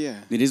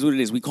 Yeah. It is what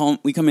it is. We come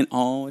in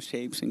all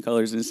shapes and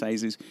colors and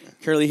sizes: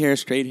 curly hair,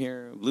 straight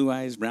hair, blue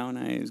eyes, brown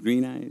eyes,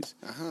 green eyes.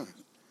 Uh-huh.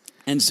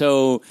 And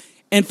so.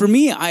 And for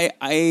me,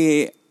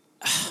 my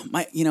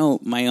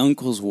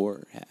uncles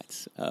wore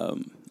hats.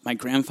 My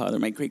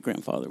great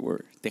grandfather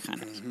wore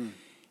tejanas. Mm-hmm.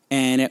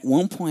 And at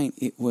one point,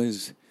 it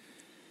was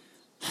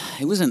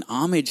an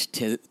homage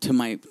to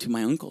my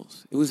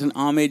uncles. It was an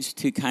homage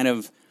to kind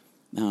of,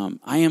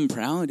 I am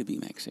proud to be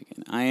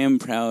Mexican. I am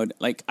proud.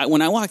 Like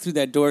when I walk through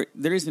that door,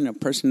 there isn't a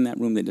person in that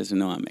room that doesn't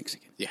know I'm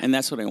Mexican. Yeah. And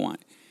that's what I want.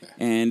 Yeah.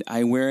 And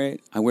I wear it.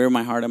 I wear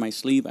my heart on my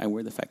sleeve. I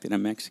wear the fact that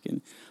I'm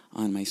Mexican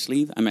on my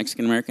sleeve. I'm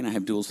Mexican-American. I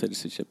have dual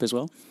citizenship as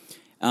well.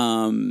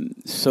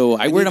 So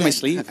I wear it on my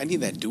sleeve. I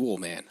need that dual,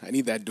 man. I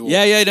need that dual.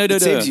 Yeah.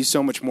 It saves you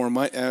so much more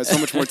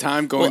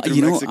time going through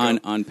Mexico.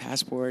 On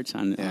passports,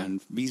 on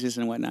visas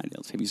and whatnot,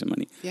 it'll save you some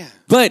money. Yeah.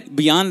 But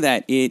beyond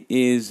that, it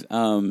is,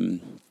 yo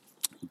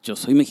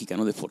soy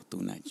mexicano de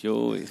fortuna.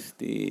 Yo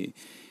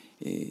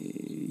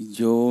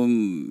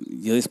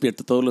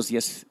despierto todos los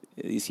días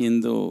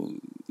diciendo,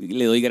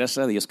 le doy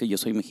gracias a Dios que yo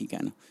soy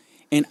mexicano.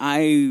 And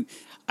I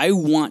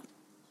want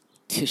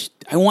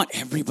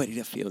everybody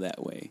to feel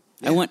that way.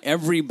 Yeah. I want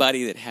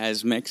everybody that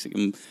has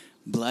Mexican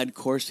blood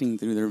coursing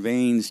through their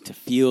veins to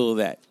feel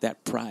that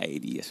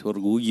pride y ese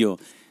orgullo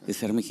de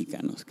ser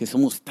mexicanos. Que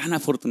somos tan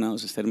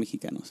afortunados de ser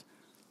mexicanos.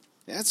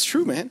 That's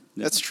true, man.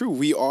 Yeah. That's true.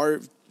 We are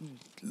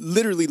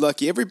literally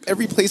lucky.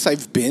 Every place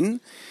I've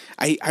been,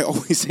 I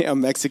always say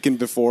I'm Mexican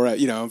before,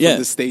 from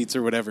the States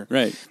or whatever.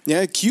 Right.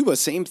 Yeah, Cuba,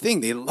 same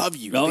thing. They love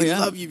you. They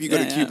love you if you go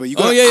to Cuba. You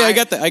go I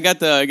got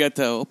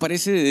the,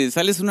 parece,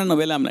 sales una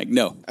novela. I'm like,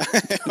 no.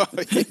 No.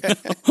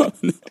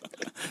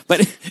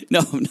 But,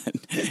 no,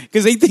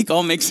 because they think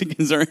all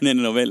Mexicans are in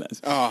novelas.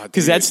 Oh,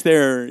 because that's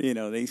their,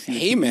 they see.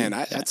 Hey, man,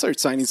 I'd start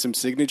signing some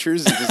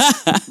signatures and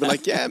just be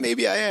like, yeah,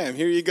 maybe I am.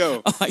 Here you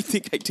go. Oh, I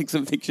think I took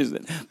some pictures.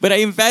 But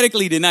I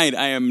emphatically denied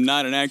I am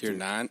not an actor. You're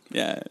not?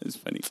 Yeah, it's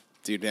funny.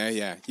 Dude,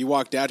 yeah. You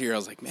walked out here, I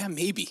was like, man,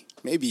 maybe.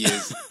 Maybe he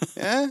is.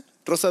 Yeah?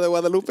 Rosa de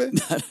Guadalupe?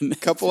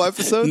 Couple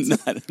episodes?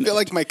 I feel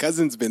like my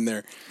cousin's been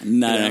there.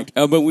 Not an actor.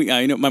 Oh, but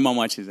I know my mom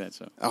watches that,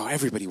 so. Oh,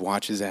 everybody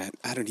watches that.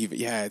 I don't even,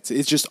 it's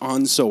just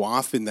on so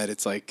often that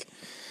it's like,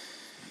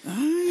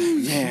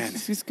 man.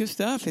 It's good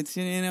stuff. It's,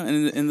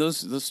 and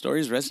those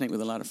stories resonate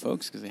with a lot of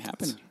folks because they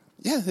happen.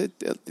 Yeah,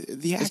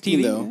 the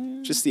acting,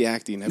 though. Just the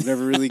acting. I've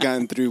never really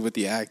gotten through with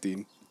the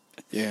acting.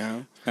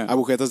 Yeah.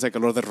 Agujetas de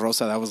color de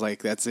rosa. That was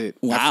like, that's it.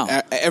 Wow.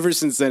 Ever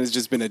since then, it's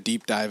just been a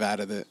deep dive out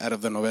of the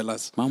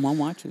novelas. My mom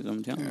watches.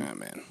 I'm telling you. Yeah,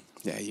 man.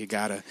 Yeah, you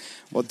gotta.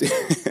 Well,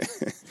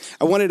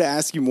 I wanted to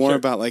ask you more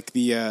about like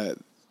the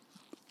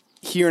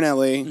here in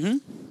LA. Mm-hmm.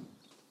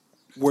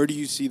 Where do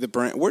you see the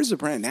brand? Where's the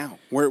brand now?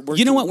 Where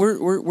you know what?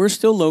 We're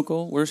still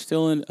local. We're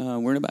still in.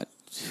 We're in about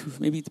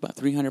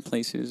 300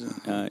 places.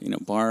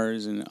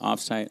 Bars and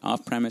off-site,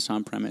 off-premise,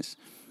 on-premise.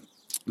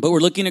 But we're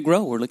looking to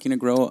grow.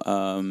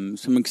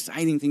 Some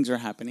exciting things are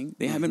happening.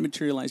 They haven't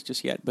materialized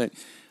just yet, but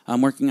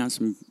I'm working on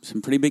some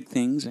pretty big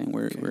things, and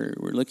we're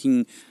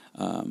looking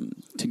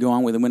to go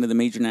on with one of the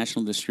major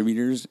national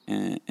distributors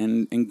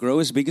and grow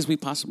as big as we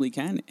possibly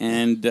can.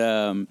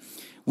 And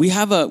we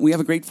have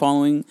a great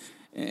following.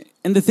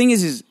 And the thing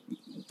is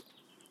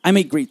I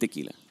make great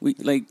tequila. We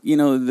the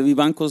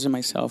Vivancos and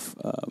myself,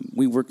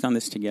 we worked on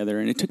this together,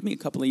 and it took me a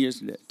couple of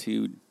years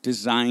to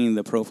design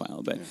the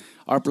profile. But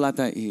our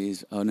Plata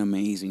is an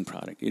amazing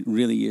product. It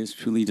really is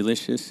truly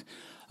delicious.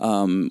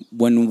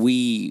 When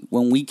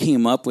we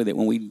came up with it,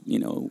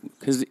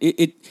 because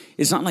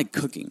it's not like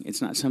cooking.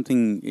 It's not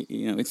something,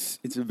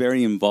 it's a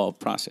very involved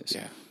process.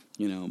 Yeah.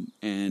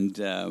 And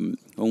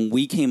when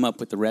we came up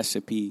with the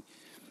recipe,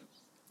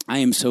 I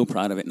am so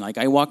proud of it. And like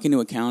I walk into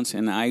accounts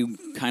and I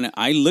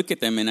look at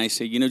them and I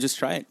say, just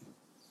try it.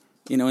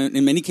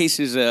 In many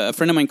cases, a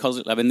friend of mine calls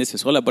it la vendese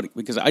sola, but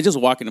because I just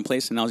walk in a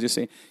place and I'll just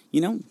say,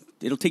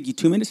 it'll take you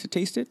 2 minutes to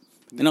taste it,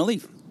 and I'll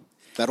leave.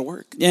 That'll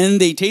work. And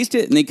they taste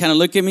it and they kind of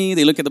look at me.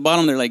 They look at the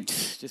bottom. They're like,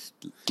 just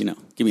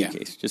give me a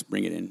case. Just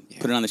bring it in.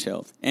 Put it on the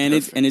shelf. And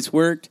it's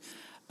worked.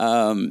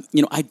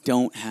 I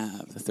don't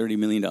have the $30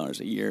 million a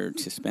year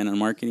to spend on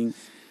marketing,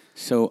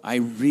 so I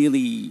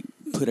really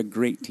put a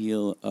great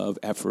deal of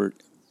effort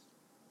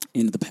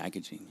into the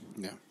packaging.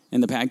 Yeah.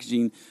 And the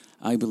packaging,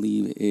 I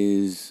believe,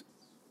 is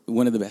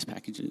one of the best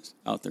packages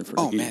out there for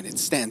tequila. Man, it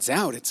stands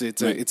out. It's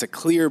a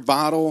clear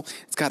bottle.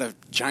 It's got a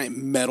giant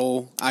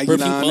metal icon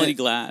perfect on quality it.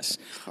 glass.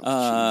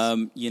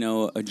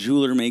 A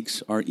jeweler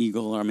makes our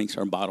eagle or makes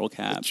our bottle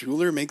cap. A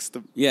jeweler makes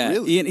the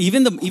really?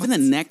 Even the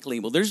neck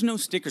label. There's no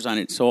stickers on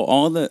it, so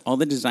all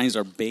the designs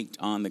are baked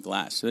on the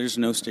glass. So there's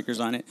no stickers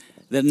on it.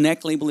 The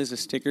neck label is a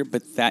sticker,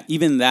 but that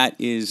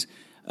is.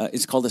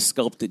 It's called a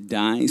sculpted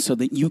die, so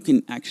that you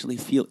can actually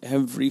feel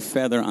every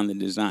feather on the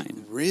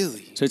design.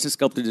 Really? So it's a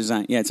sculpted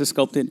design. Yeah, it's a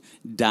sculpted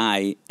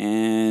die,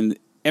 and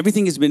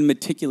everything has been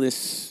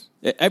meticulous.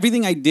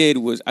 Everything I did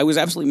I was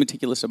absolutely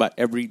meticulous about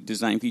every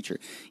design feature.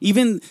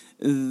 Even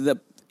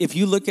if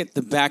you look at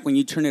the back, when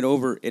you turn it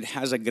over, it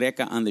has a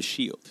greca on the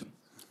shield.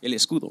 El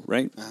escudo,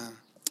 right? Uh-huh.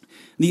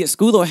 The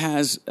escudo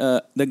has,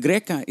 the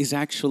greca is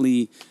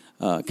actually...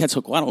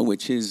 Quetzalcoatl,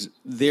 which is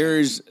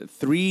there's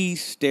 3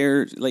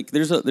 stairs, like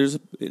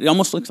it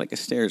almost looks like a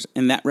stairs,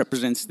 and that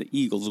represents the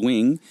eagle's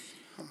wing,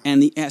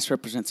 and the S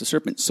represents the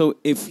serpent. So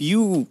if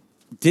you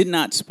did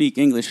not speak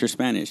English or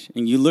Spanish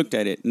and you looked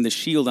at it, and the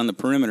shield on the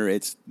perimeter,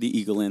 it's the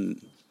eagle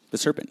and the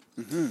serpent.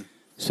 Mm-hmm.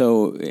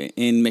 So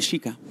in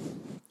Mexica,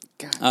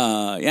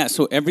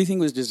 so everything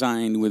was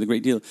designed with a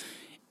great deal,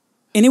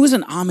 and it was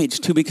an homage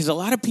too, because a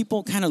lot of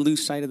people kind of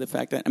lose sight of the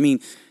fact that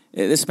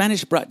the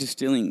Spanish brought the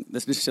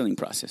distilling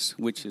process,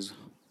 which is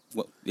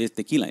what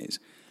tequila is.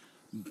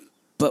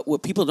 But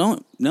what people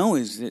don't know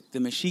is that the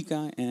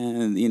Mexica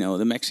and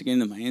the Mexican,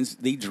 the Mayans,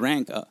 they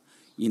drank a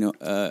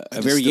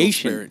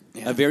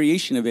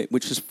variation of it,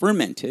 which was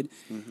fermented,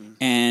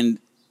 and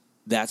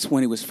that's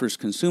when it was first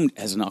consumed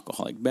as an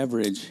alcoholic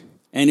beverage.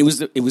 And it was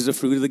the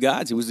fruit of the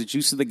gods. It was the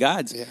juice of the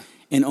gods. Yeah.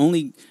 And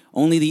only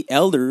the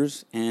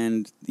elders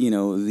and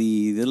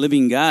the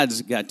living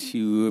gods got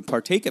to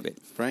partake of it.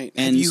 Right.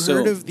 And have you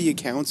heard of the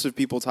accounts of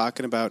people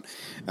talking about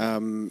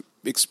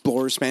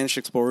Spanish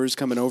explorers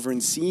coming over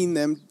and seeing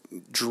them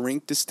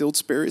drink distilled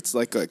spirits,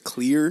 like a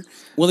clear?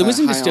 Well, it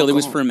wasn't distilled; alcohol. It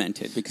was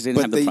fermented because they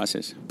didn't have the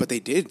process. But they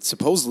did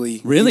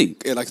supposedly. Really,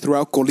 like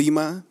throughout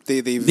Colima,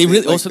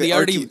 they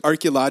already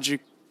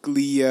archaeologically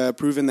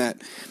proven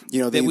that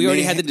that we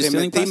already had the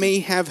distilling process. They may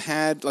have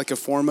had like a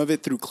form of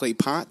it through clay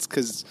pots,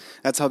 because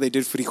that's how they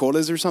did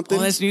frijoles or something.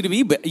 Well, that's new to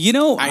me, but I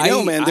know,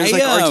 man. There's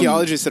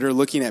archaeologists that are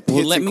looking at pits.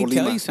 Well, let me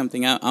tell you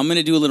something. I'm going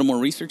to do a little more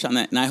research on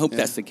that, and I hope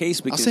that's the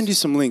case. Because I'll send you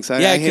some links.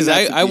 Because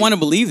I want to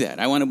believe that.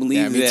 I want to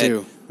believe that. Me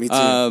too.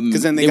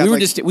 Because then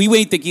we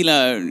made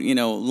tequila,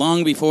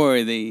 long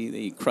before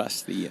they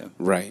crossed the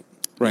right.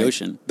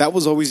 Ocean. That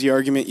was always the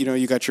argument.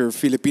 You got your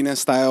Filipina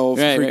style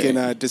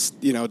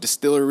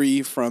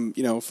distillery from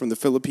the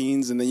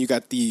Philippines, and then you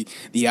got the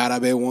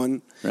Árabe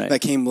one that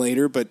came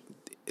later. But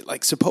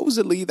like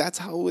supposedly that's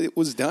how it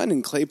was done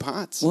in clay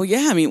pots. Well,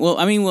 yeah. I mean,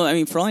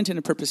 for all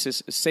intended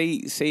purposes,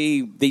 say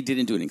they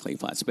didn't do it in clay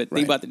pots, but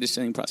they bought the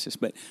distilling process.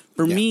 But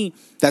for me,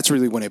 that's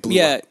really when it blew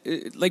up.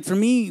 Like for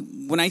me,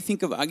 when I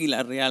think of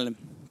Águila Real,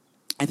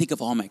 I think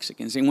of all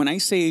Mexicans. And when I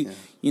say,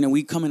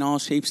 we come in all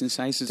shapes and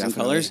sizes and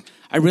colors,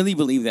 I really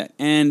believe that.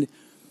 And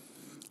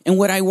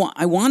what I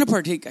want to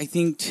partake, I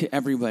think, to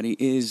everybody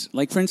is,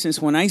 like, for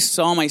instance, when I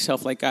saw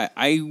myself, like,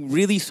 I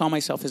really saw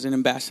myself as an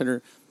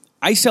ambassador.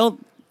 I sell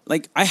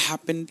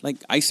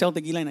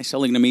tequila and I sell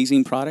like an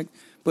amazing product.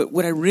 But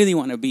what I really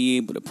want to be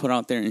able to put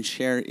out there and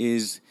share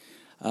is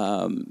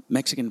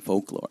Mexican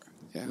folklore.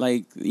 Yeah.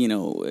 Like,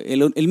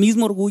 el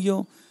mismo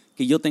orgullo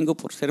que yo tengo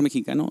por ser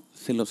mexicano,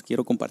 se los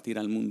quiero compartir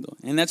al mundo.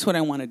 And that's what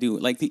I want to do.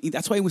 Like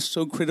that's why I was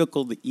so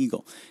critical of the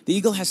eagle. The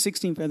eagle has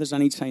 16 feathers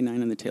on each side,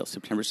 9 on the tail,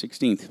 September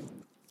 16th.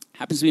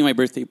 Happens to be my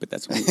birthday, but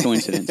that's a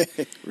coincidence.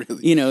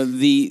 Really?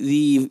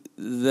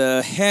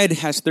 The head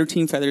has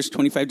 13 feathers,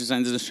 25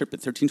 designs of the strip,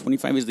 but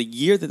 1325 is the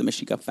year that the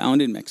Mexica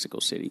founded Mexico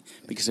City,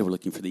 because they were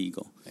looking for the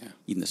eagle,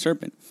 eating the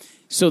serpent.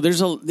 So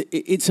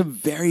it's a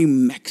very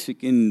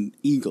Mexican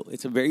eagle.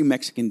 It's a very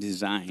Mexican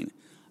design.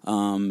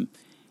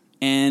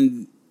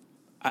 And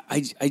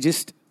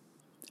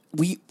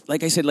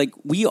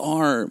we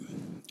are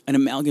an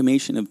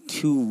amalgamation of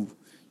two,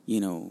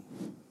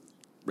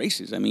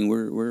 races. I mean,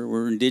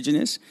 we're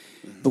indigenous,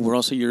 but we're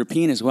also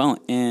European as well,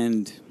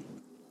 and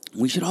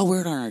we should all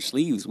wear it on our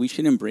sleeves. We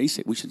should embrace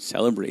it. We should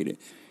celebrate it.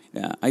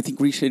 I think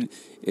we should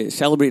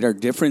celebrate our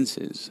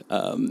differences,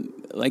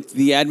 like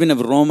the advent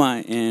of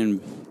Roma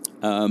and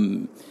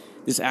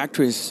this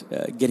actress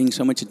getting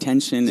so much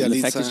attention, and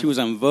the fact that she was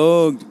on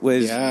Vogue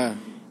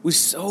was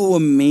so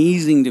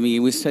amazing to me. It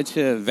was such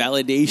a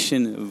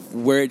validation of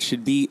where it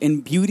should be,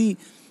 and beauty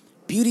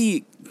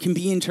can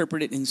be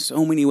interpreted in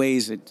so many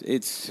ways.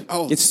 It's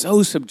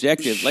so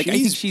subjective. Like, I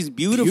think she's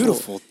beautiful.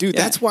 Beautiful, dude.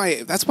 Yeah.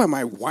 That's why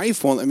my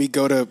wife won't let me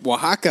go to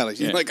Oaxaca.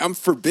 She's like, I'm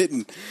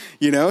forbidden.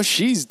 You know,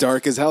 she's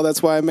dark as hell.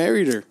 That's why I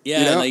married her.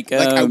 Yeah, you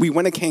know? We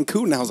went to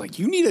Cancun, and I was like,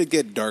 you need to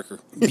get darker.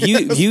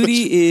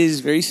 Beauty is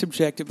very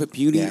subjective, but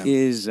beauty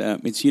is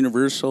it's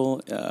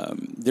universal.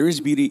 There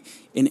is beauty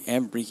in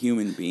every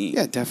human being.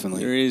 Yeah,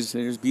 definitely.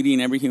 There's beauty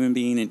in every human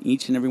being, in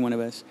each and every one of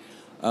us.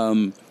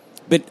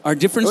 But our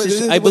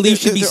differences, I believe,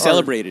 should be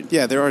celebrated.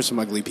 There are some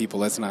ugly people.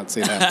 Let's not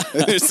say that.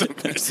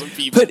 there's some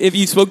people. But if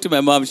you spoke to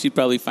my mom, she'd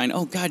probably find,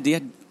 oh, God,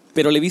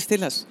 pero le viste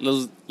las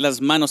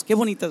manos. Qué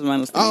bonitas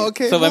manos. Oh,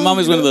 okay. So my mom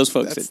is one of those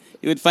folks that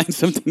you would find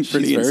something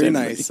pretty. She's very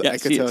nice. Yeah, I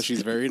could tell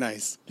she's very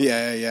nice.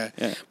 Yeah.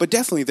 But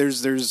definitely,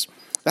 there's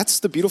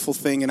that's the beautiful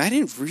thing, and I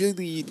didn't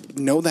really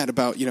know that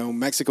about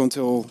Mexico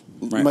until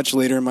much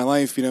later in my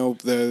life.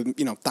 The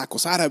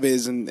tacos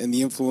árabes and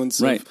the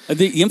influence. Right,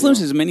 the influence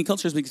is in many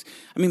cultures, because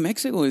I mean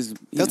Mexico is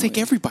they'll take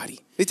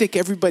everybody. They take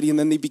everybody, and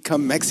then they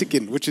become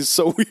Mexican, which is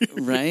so weird.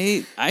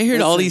 Right, I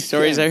heard all these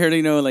stories. I heard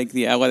like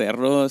the agua de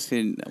arroz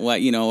and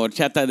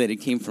horchata, that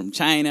it came from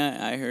China.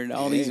 I heard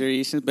all these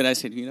variations, but I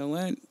said, you know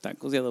what,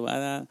 tacos de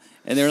adobada,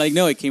 and they're like,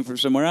 no, it came from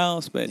somewhere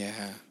else. But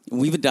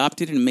we've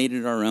adopted and made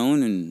it our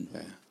own, and.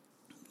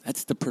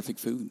 That's the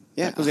perfect food.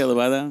 Yeah. Tacos de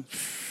adobada,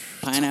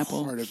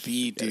 pineapple. That's hard to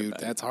beat, dude.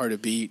 That's hard to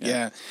beat.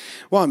 Yeah.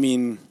 Well, I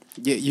mean,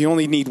 you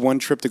only need one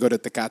trip to go to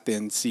Tecate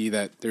and see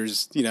that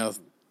there's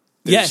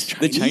yes, Chinese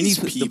the Chinese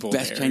people the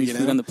best there, Chinese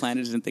food on the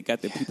planet is in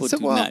Tecate. People do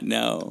not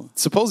know.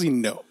 Supposedly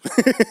no.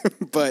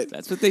 But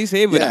that's what they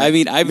say. But I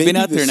mean, I've been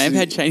out there and I've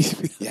had Chinese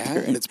food. Yeah,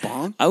 and it's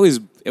bomb.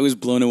 It was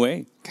blown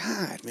away.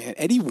 God, man.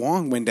 Eddie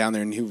Wong went down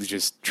there and he was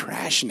just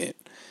trashing it.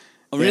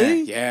 Oh,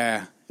 really?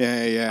 Yeah.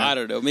 I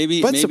don't know.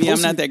 Maybe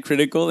I'm not that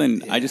critical,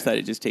 and I just thought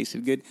it just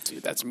tasted good.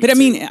 Dude, that's me. But too.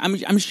 I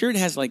mean, I'm sure it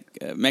has like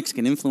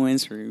Mexican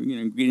influence or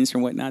ingredients or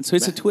whatnot. So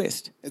it's a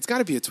twist. It's got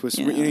to be a twist.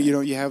 You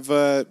have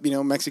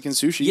Mexican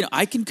sushi.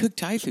 I can cook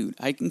Thai food.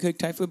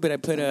 But I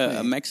put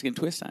a Mexican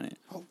twist on it.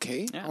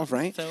 Okay, yeah. All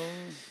right. So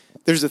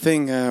there's a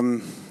thing.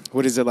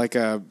 What is it like?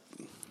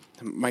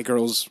 My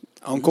girl's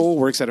uncle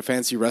works at a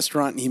fancy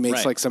restaurant, and he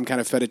makes like some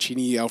kind of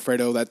fettuccine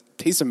Alfredo that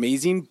tastes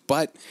amazing,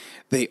 but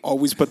they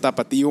always put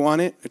tapatio on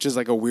it, which is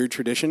like a weird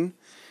tradition.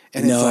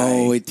 And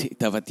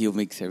tapatio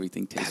makes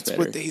everything taste better. That's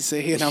what they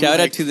say. And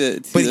Shout out to the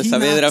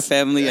Saavedra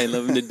family. I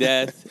love him to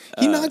death.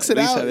 He knocks it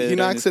out. He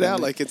knocks it out.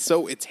 Like it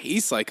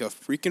tastes like a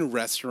freaking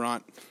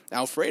restaurant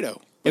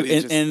Alfredo.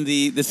 And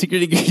the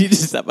secret ingredient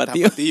is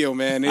tapatio. Tapatio,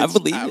 man. I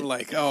believe it. I'm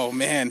like, oh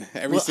man,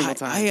 every single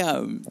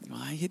time.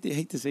 I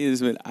hate to say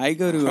this, but I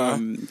go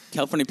to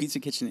California Pizza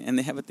Kitchen and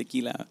they have a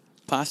tequila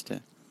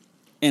pasta,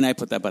 and I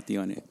put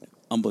tapatio on it.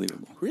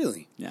 Unbelievable.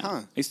 Really? Yeah.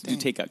 I used to do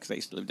takeout because I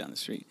used to live down the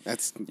street.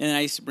 And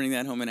I used to bring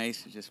that home, and I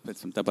used to just put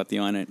some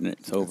tapatio on it, and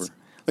it's over.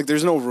 Like,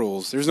 there's no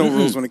rules. There's no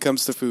rules when it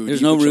comes to food.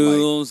 There's no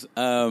rules.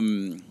 But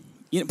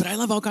I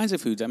love all kinds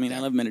of foods. I mean, I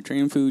love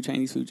Mediterranean food,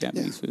 Chinese food,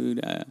 Japanese food.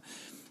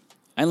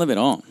 I love it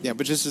all. Yeah,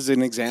 but just as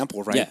an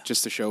example, right? Yeah.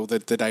 Just to show the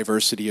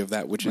diversity of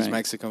that, which is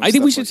Mexico. I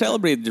think we should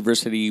celebrate the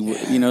diversity.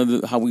 Yeah.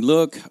 How we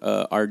look,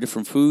 our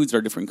different foods, our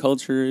different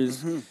cultures.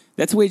 Mm-hmm.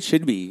 That's the way it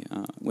should be,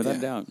 without a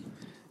doubt.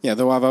 Yeah,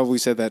 though I've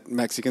always said that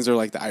Mexicans are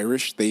like the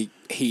Irish. They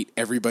hate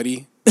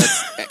everybody.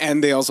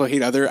 And they also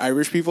hate other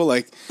Irish people.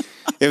 Like,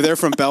 if they're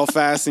from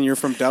Belfast and you're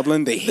from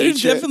Dublin, they hate you.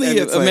 There's definitely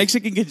a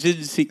Mexican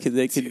contingency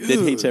that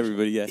hates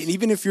everybody, yes. And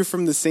even if you're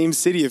from the same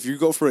city, if you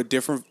go for a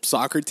different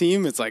soccer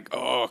team, it's like,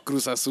 oh,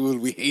 Cruz Azul,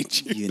 we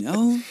hate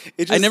you.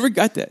 I never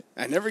got that.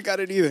 I never got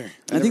it either.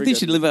 I think they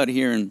should live out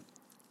here.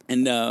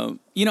 And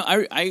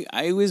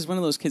I was one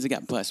of those kids that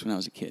got bused when I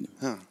was a kid.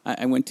 Huh.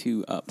 I went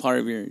to Paul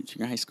Revere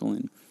Junior High School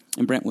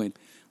in Brentwood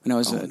when I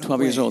was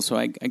 12 years old. So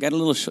I got a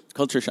little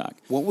culture shock.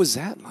 What was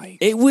that like?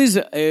 It was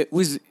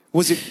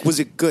Was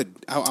it good?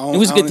 It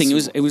was a good thing.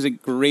 It was a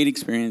great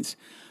experience.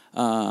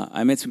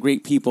 I met some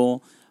great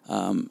people.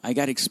 I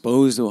got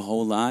exposed to a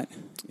whole lot.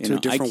 To a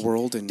different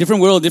world.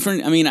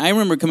 I mean, I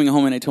remember coming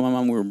home and I told my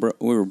mom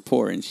we were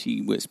poor, and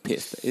she was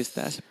pissed.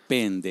 Estás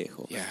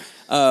pendejo.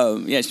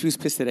 Yeah. She was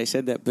pissed that I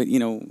said that. But,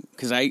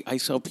 because I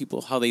saw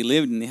people, how they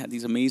lived, and they had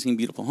these amazing,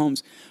 beautiful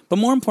homes. But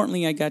more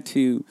importantly, I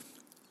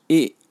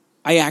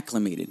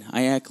acclimated.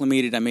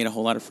 I made a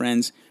whole lot of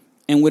friends.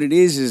 And what it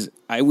is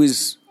I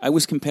was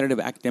competitive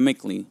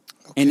academically.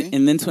 Okay.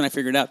 And then when I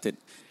figured out that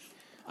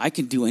I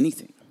could do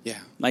anything. Yeah.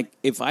 Like,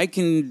 if I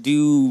can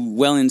do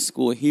well in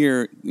school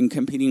here in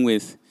competing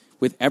with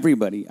with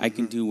everybody, I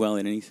can do well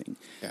at anything.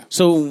 Yeah.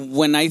 So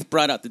when I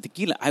brought out the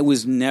tequila, I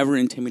was never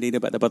intimidated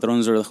by the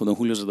Patrons or the Don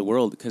Julios of the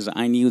world because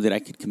I knew that I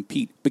could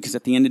compete. Because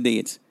at the end of the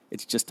day,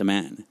 it's just a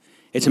man.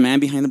 It's a man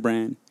behind the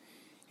brand,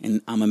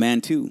 and I'm a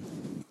man too.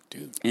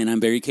 Dude. And I'm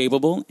very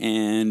capable,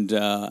 and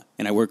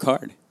I work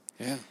hard.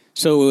 Yeah.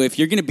 So if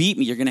you're going to beat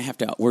me, you're going to have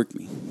to outwork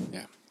me.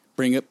 Yeah.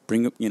 Bring a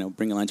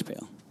lunch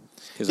pail.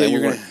 Because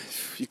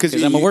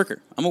Because I'm a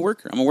worker.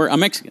 I'm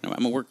Mexican.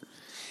 I'm a worker.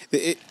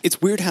 It's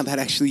weird how that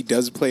actually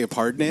does play a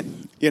part in it.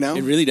 You know,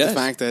 it really does. The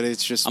fact that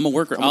it's just I'm a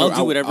worker. I'll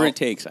do whatever it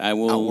takes. I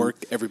will outwork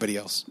everybody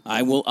else.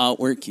 I will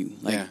outwork you.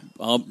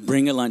 I'll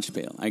bring a lunch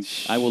pail.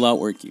 I will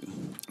outwork you.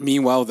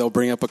 Meanwhile, they'll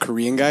bring up a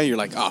Korean guy. You're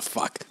like, oh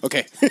fuck.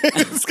 Okay,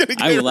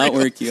 I will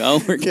outwork you. I'll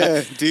work.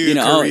 Yeah, dude. You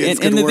know, and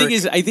the work. thing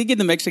is, I think in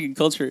the Mexican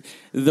culture,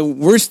 the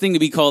worst thing to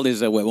be called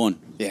is a huevón.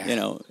 Yeah, you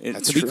know,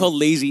 to be called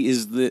lazy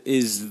is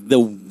the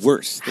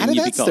worst. How did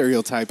that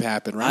stereotype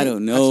happen? Right? I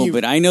don't know,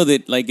 but I know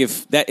that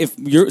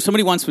if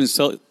somebody wants to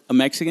insult a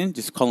Mexican,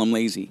 just call them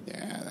lazy.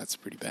 Yeah, that's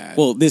pretty bad.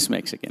 Well, this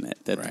Mexican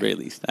at the very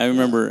least. I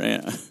remember.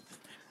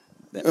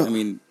 Oh. I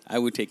mean, I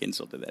would take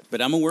insult to that,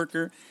 but I'm a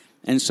worker,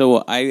 and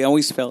so I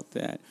always felt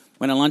that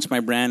when I launched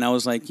my brand, I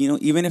was like,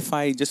 even if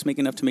I just make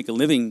enough to make a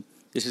living,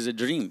 this is a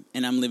dream,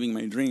 and I'm living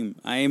my dream.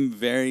 I am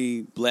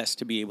very blessed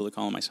to be able to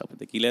call myself a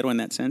tequilero in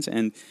that sense,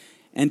 and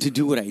to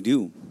do what I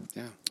do.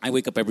 Yeah. I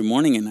wake up every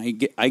morning and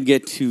I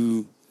get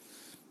to.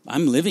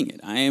 I'm living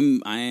it. I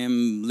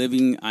am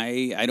living.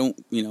 I don't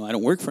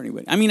work for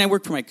anybody. I mean, I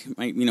work for my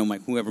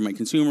whoever my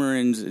consumer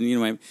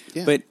and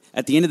But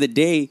at the end of the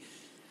day,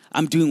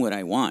 I'm doing what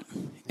I want,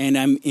 and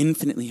I'm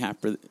infinitely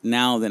happier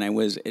now than I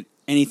was at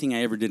anything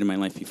I ever did in my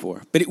life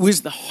before. But it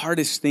was the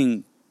hardest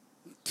thing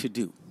to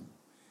do.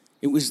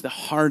 It was the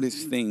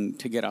hardest thing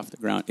to get off the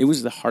ground. It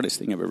was the hardest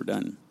thing I've ever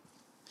done.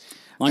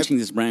 Launching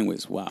this brand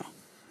was wow.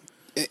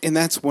 And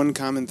that's one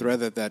common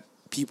thread that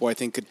people, I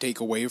think, could take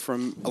away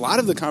from a lot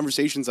of the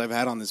conversations I've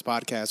had on this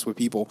podcast with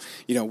people.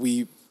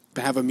 We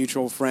have a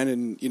mutual friend,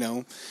 and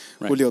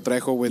Julio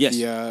Trejo with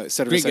the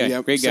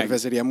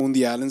Cervecería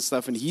Mundial and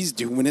stuff, and he's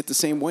doing it the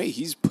same way.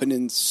 He's putting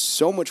in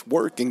so much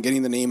work and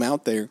getting the name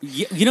out there.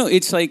 Yeah,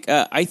 it's like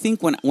I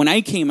think when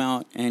I came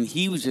out, and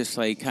he was just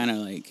like kind of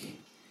like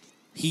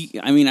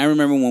I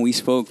remember when we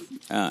spoke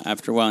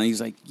after a while, and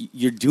he's like,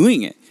 "You're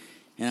doing it."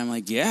 And I'm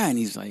like, yeah. And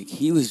he's like,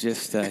 he was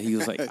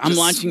like, I'm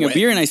launching a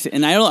beer. And I said,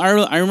 and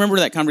I remember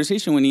that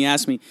conversation when he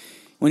asked me,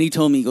 when he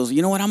told me, he goes,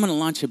 you know what, I'm going to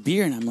launch a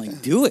beer. And I'm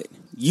like, do it.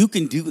 You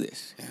can do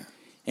this. Yeah.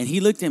 And he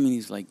looked at me and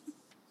he's like,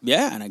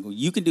 yeah. And I go,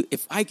 you can do it.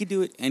 If I could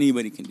do it,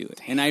 anybody can do it.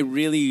 And I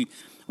really,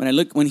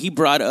 when he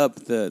brought up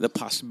the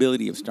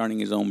possibility of starting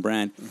his own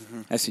brand,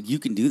 I said, you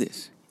can do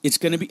this. It's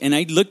going to be, and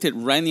I looked at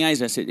right in the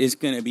eyes. I said, it's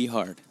going to be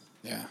hard.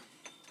 Yeah.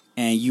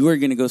 And you are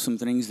going to go some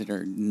things that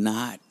are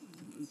not.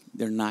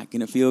 They're not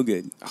going to feel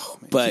good. Oh,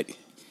 man.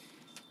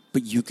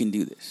 But you can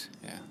do this.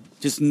 Yeah.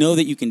 Just know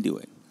that you can do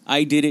it.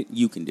 I did it.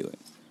 You can do it.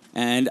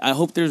 And I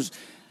hope there's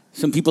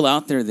some people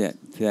out there that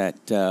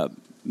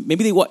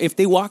maybe if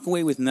they walk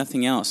away with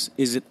nothing else,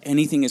 is that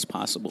anything is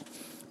possible.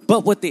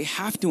 But what they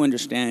have to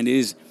understand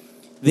is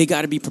they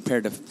got to be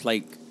prepared to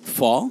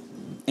fall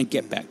and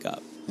get back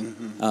up.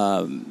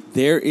 Mm-hmm.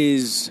 There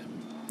is,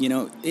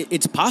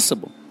 it's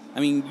possible. I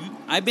mean,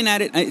 I've been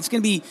at it. It's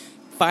going to be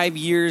 5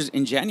 years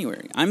in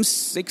January. I'm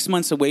 6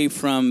 months away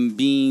from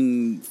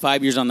being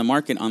 5 years on the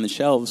market on the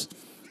shelves,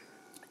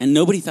 and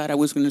nobody thought I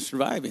was going to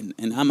survive. And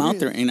I'm out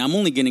there, and I'm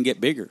only going to get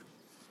bigger.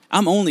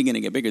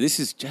 This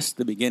is just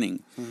the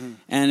beginning.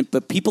 Mm-hmm.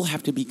 But people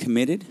have to be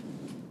committed.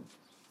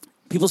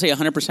 People say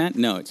 100%.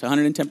 No, it's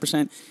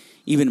 110%,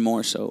 even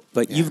more so.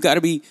 But you've got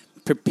to be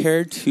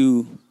prepared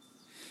to.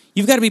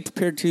 You've got to be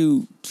prepared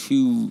to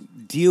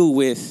deal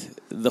with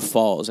the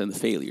falls and the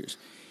failures.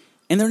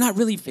 And they're not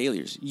really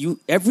failures. You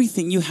have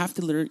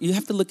to learn. You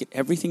have to look at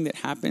everything that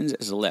happens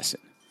as a lesson.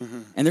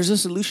 Mm-hmm. And there's a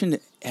solution to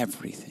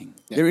everything.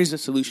 Yeah. There is a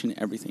solution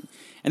to everything.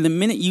 And the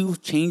minute you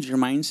change your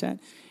mindset,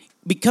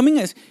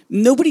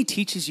 nobody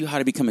teaches you how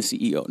to become a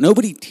CEO.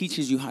 Nobody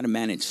teaches you how to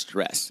manage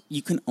stress.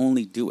 You can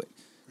only do it.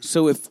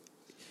 So if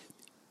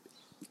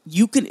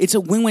you can, it's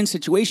a win-win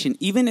situation.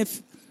 Even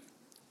if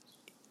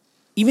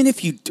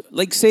you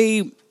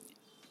say.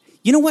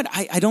 You know what?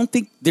 I don't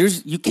think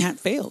you can't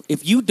fail.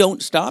 If you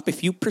don't stop,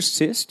 if you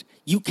persist,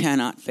 you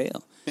cannot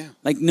fail. Yeah.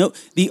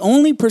 The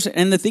only person,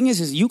 and the thing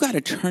is you got to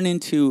turn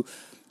into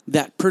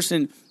that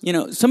person.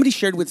 Somebody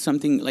shared with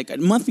something, like a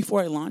month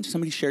before I launched,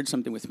 somebody shared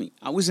something with me.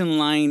 I was in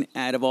line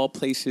at, of all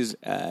places,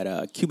 at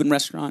a Cuban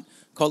restaurant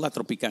called La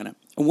Tropicana.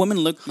 A woman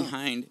looked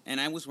behind, and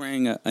I was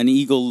wearing an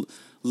eagle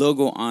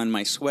logo on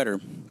my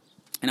sweater,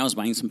 and I was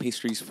buying some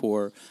pastries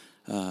for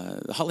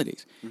the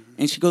holidays. Mm-hmm.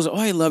 And she goes, oh,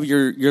 I love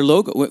your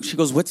logo. She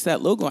goes, what's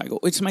that logo? I go,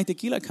 it's my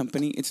tequila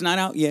company. It's not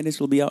out yet.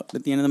 It'll be out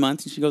at the end of the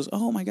month. And she goes,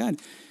 oh my God.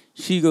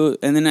 She goes,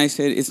 and then I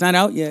said, it's not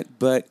out yet,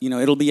 but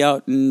it'll be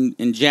out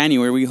in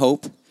January, we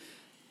hope.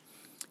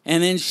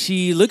 And then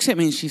she looks at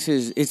me and she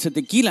says, it's a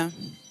tequila.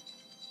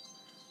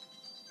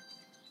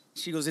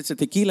 She goes, it's a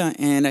tequila.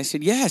 And I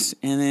said, yes.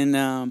 And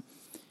then,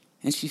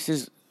 and she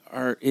says,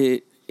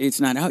 it's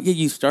not out yet.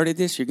 You started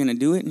this. You're going to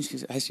do it.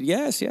 And I said,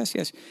 yes.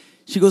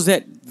 She goes,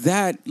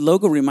 that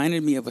logo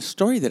reminded me of a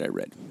story that I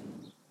read.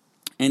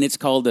 And it's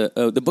called,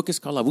 the book is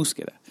called La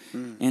Búsqueda.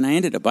 And I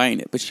ended up buying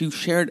it. But she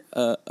shared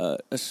a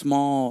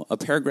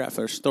paragraph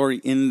or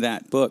story in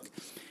that book.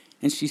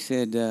 And she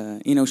said,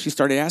 she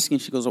started asking.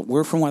 She goes,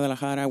 we're from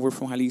Guadalajara. We're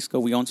from Jalisco.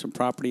 We own some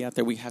property out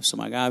there. We have some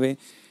agave.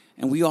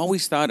 And we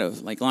always thought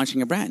of like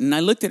launching a brand. And I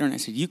looked at her and I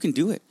said, you can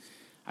do it.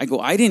 I go,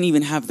 I didn't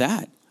even have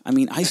that. I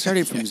mean, I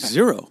started from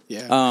zero.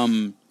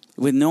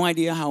 With no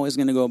idea how I was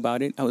going to go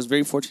about it. I was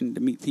very fortunate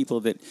to meet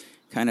people that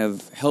kind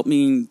of helped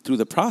me through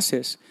the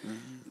process.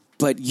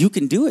 But you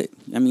can do it.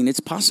 I mean,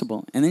 it's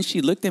possible. And then she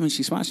looked at me and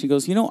she smiled. She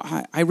goes,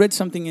 I read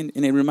something and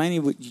it reminded me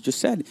of what you just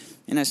said.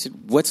 And I said,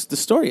 what's the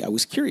story? I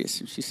was curious.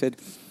 And she said,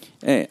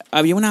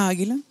 había una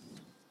águila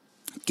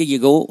que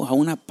llegó a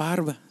una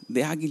parva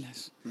de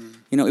águilas.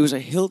 It was a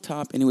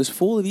hilltop and it was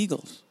full of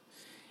eagles.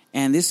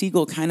 And this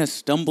eagle kind of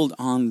stumbled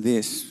on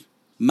this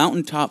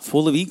mountaintop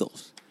full of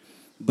eagles.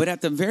 But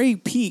at the very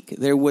peak,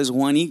 there was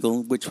one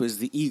eagle, which was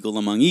the eagle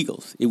among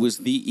eagles. It was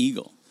the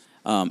eagle.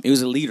 It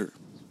was a leader.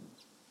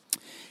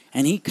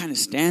 And he kind of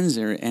stands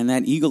there, and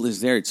that eagle is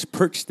there. It's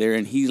perched there,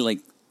 and he's like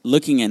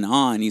looking in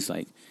awe, and he's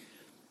like,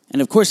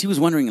 and of course he was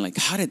wondering, like,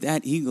 how did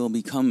that eagle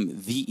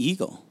become the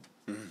eagle?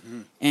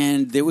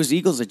 And there was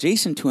eagles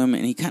adjacent to him,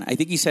 and I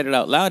think he said it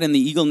out loud, and the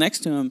eagle next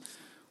to him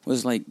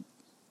was like,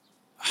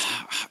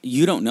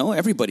 you don't know?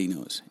 Everybody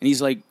knows. And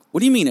he's like, what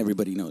do you mean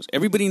everybody knows?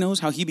 Everybody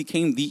knows how he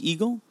became the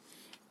eagle?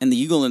 And the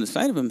eagle on the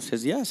side of him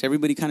says, yes.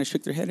 Everybody kind of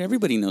shook their head.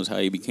 Everybody knows how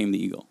he became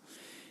the eagle.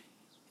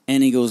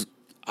 And he goes,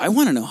 I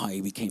want to know how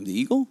he became the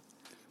eagle.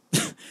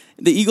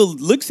 The eagle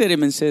looks at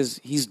him and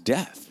says, he's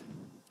deaf.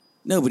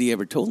 Nobody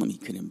ever told him he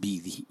couldn't be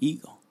the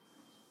eagle.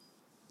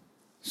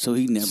 So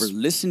he never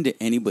listened to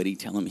anybody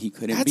tell him he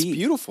couldn't be. That's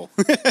beautiful.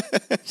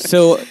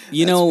 So,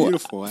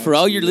 beautiful, for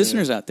all your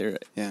listeners out there,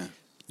 yeah,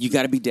 you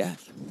got to be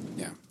deaf.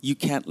 Yeah. You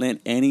can't let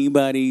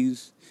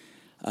anybody's,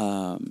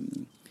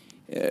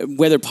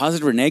 whether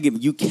positive or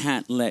negative, you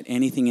can't let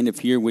anything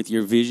interfere with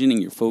your vision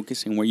and your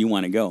focus and where you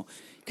want to go.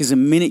 Because the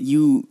minute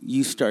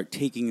you start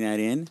taking that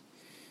in,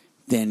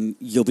 then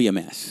you'll be a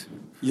mess.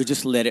 You'll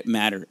just let it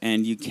matter,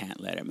 and you can't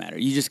let it matter.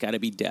 You just got to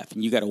be deaf,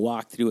 and you got to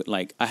walk through it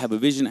like, I have a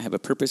vision, I have a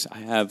purpose, I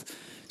have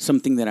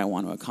something that I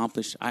want to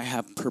accomplish. I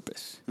have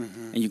purpose.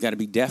 And you got to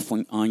be deaf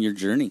on your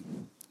journey,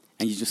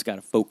 and you just got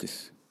to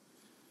focus.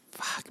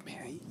 Fuck,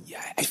 man.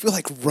 Yeah, I feel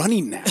like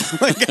running now.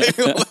 I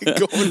feel like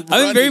going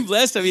I've been very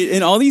blessed. I mean,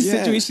 in all these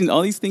Yeah. situations,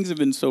 all these things have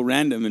been so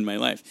random in my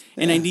life.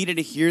 And I needed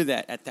to hear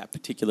that at that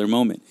particular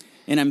moment.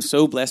 And I'm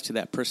so blessed to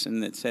that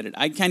person that said it.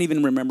 I can't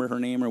even remember her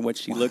name or what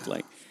she looked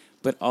like.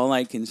 But all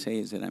I can say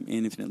is that I'm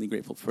infinitely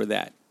grateful for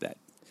that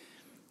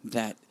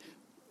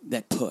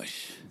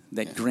push,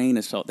 that grain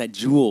of salt, that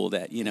jewel,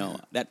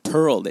 that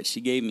pearl that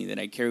she gave me that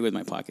I carry with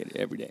my pocket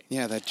every day.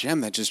 Yeah, that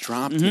gem that just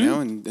dropped, in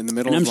the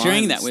middle And of I'm sharing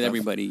lines that and with stuff.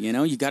 everybody.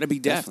 You got to be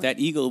deaf. Definitely. That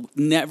eagle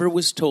never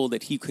was told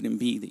that he couldn't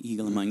be the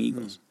eagle among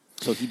eagles.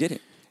 So he did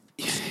it.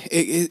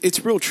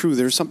 It's real true.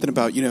 There's something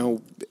about,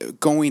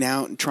 going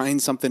out and trying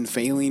something,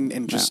 failing,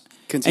 and just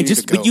continuing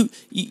to go. But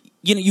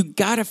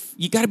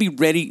you gotta be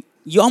ready.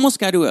 You almost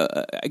got to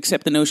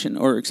accept the notion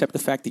or accept the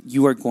fact that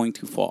you are going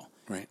to fall,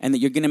 Right. and that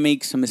you're going to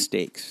make some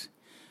mistakes.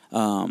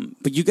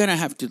 But you gotta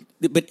have to.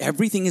 But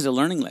everything is a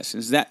learning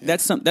lesson.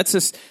 That's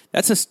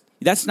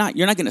not.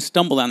 You're not going to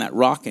stumble down that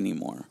rock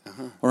anymore,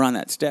 or on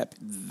that step.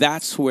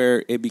 That's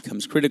where it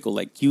becomes critical.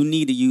 Like, you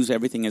need to use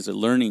everything as a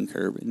learning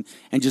curve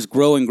and just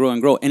grow and grow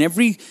and grow. And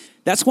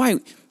that's why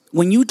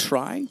when you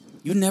try,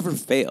 you never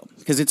fail,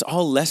 because it's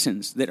all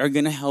lessons that are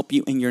going to help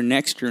you in your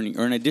next journey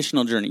or an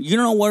additional journey. You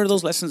don't know what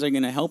those lessons are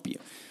going to help you.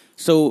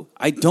 So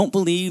I don't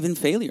believe in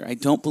failure. I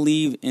don't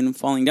believe in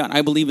falling down.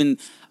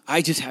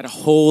 I just had a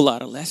whole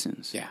lot of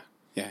lessons. Yeah.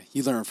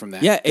 You learn from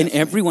that. Yeah, and definitely.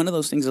 every one of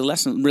those things is a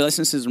lesson.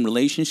 Lessons in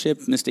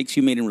relationship, mistakes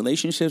you made in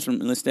relationships,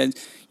 when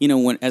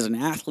as an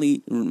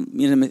athlete,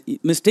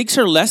 mistakes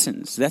are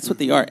lessons. That's what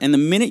they are. And the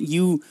minute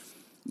you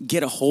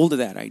get a hold of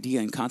that idea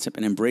and concept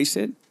and embrace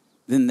it,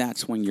 then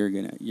that's when you're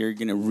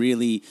gonna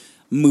really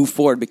move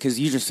forward, because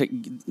you just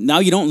now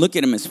you don't look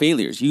at them as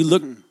failures. You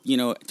look,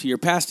 to your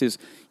past as,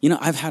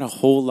 I've had a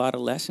whole lot of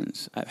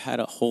lessons. I've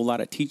had a whole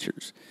lot of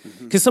teachers.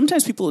 Because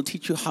sometimes people will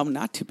teach you how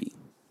not to be.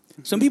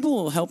 Some people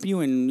will help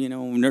you and,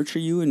 nurture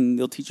you, and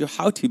they'll teach you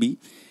how to be.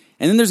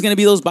 And then there's going to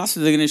be those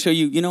bosses that are going to show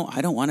you,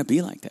 I don't want to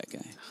be like that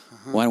guy.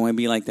 Well, I don't want to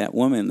be like that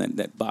woman,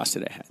 that boss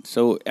that I had.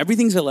 So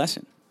everything's a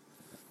lesson.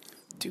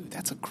 Dude,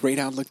 that's a great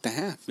outlook to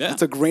have. Yeah.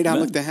 That's a great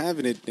outlook to have.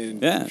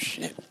 And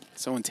shit,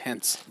 so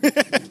intense.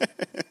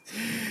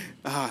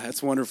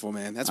 That's wonderful,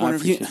 man. That's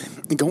wonderful.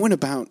 Going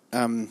about,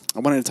 I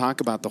wanted to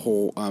talk about the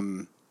whole,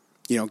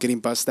 getting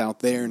bussed out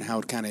there and how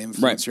it kind of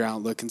influenced your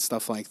outlook and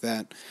stuff like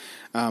that.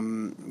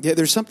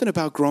 There's something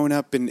about growing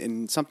up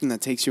in something that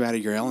takes you out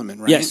of your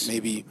element, right? Yes.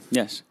 Maybe.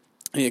 Yes.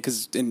 Yeah,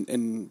 because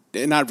and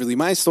not really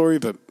my story,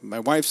 but my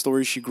wife's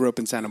story. She grew up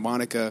in Santa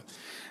Monica,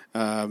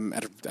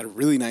 at a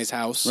really nice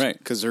house, right?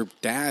 Because her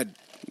dad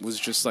was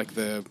just like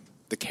the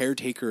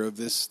caretaker of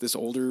this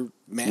older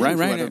man, right,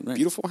 who had a right.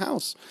 beautiful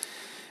house.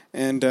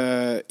 And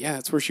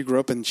that's where she grew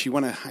up, and she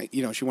went to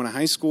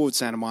high school at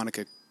Santa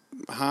Monica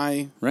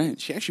High. Right.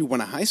 She actually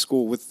went to high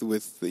school with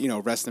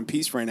rest in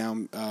peace right now.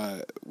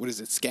 What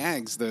is it?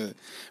 Skaggs, the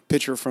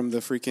pitcher from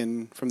the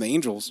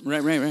Angels.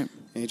 Right. And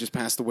he just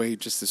passed away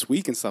just this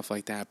week and stuff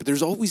like that. But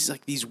there's always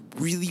like these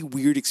really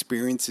weird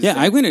experiences. Yeah,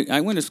 I went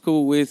to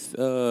school with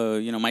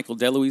Michael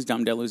DeLuise,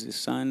 Dom DeLuise's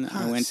son.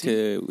 I went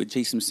with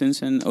Jason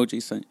Simpson,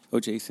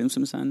 O.J.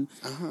 Simpson's son.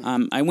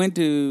 Uh-huh. I went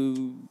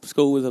to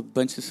school with a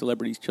bunch of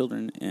celebrities'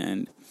 children,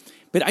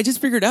 but I just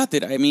figured out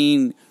that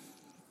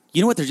you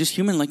know what? They're just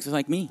human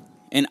like me.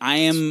 And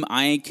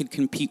I could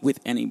compete with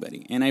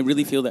anybody. And I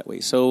really feel that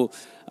way. So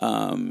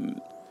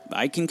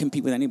I can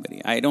compete with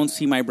anybody. I don't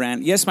see my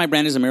brand. Yes, my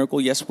brand is a miracle.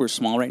 Yes, we're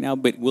small right now.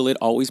 But will it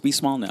always be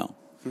small? No.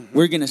 Mm-hmm.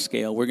 We're going to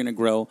scale. We're going to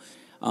grow.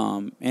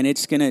 And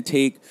it's going to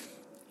take,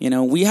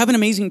 we have an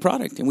amazing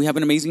product. And we have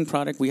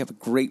a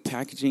great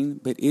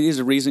packaging. But it is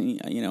a reason,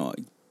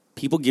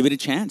 people give it a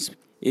chance.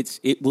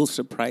 It will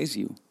surprise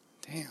you.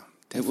 Damn.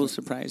 Definitely. It will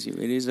surprise you.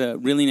 It is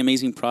really an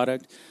amazing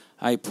product.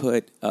 I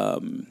put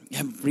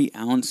every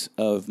ounce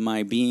of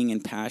my being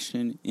and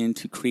passion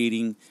into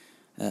creating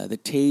the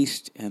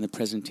taste and the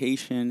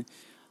presentation.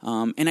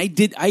 And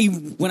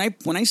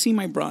when I see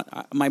my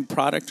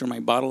product or my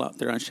bottle out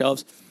there on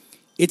shelves,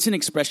 it's an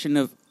expression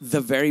of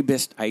the very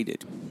best I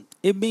did.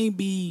 It may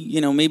be,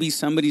 maybe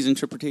somebody's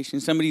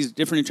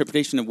different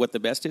interpretation of what the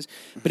best is,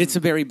 but it's the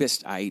very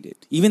best I did.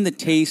 Even the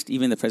taste,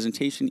 even the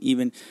presentation,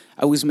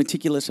 I was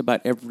meticulous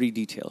about every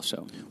detail.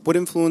 So, what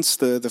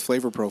influenced the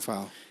flavor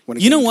profile?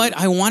 You know what?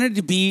 I wanted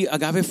to be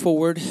agave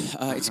forward.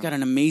 It's got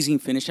an amazing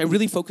finish. I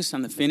really focused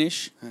on the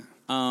finish,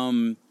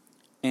 and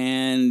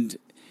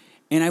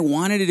I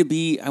wanted it to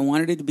be,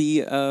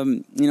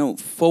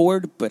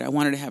 forward, but I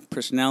wanted to have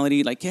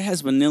personality. Like it has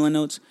vanilla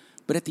notes.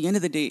 But at the end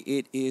of the day,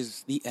 it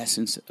is the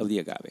essence of the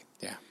agave.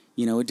 Yeah.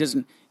 It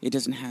doesn't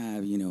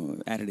have,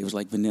 additives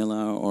like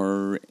vanilla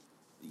or,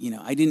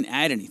 I didn't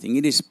add anything.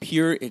 It is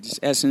pure. Its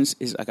essence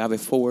is agave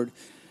forward,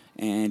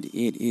 and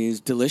it is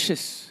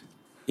delicious.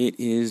 It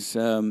is,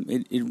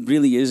 it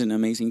really is an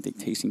amazing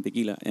tasting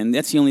tequila. And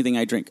that's the only thing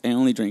I drink. I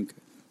only drink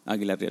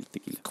Aguilar Real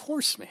tequila. Of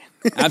course, man.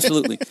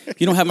 Absolutely.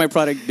 If you don't have my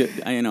product,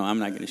 I'm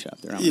not going to shop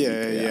there.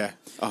 Yeah.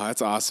 Oh,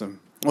 that's awesome.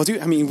 Well,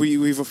 dude,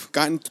 we've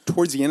gotten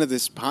towards the end of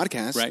this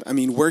podcast. Right.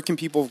 Where can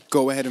people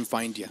go ahead and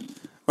find you?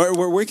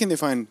 Or where can they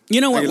find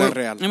Aguilar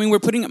Real? We're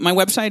putting, my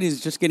website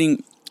is just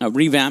getting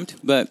revamped,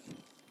 but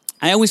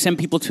I always send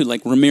people to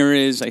like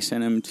Ramirez. I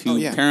send them to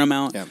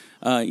Paramount. Yeah.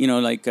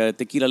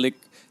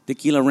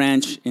 Tequila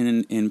Ranch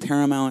in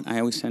Paramount. I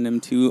always send them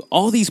to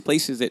all these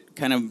places that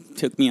kind of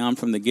took me on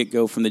from the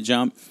get-go, from the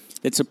jump,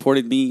 that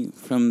supported me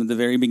from the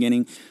very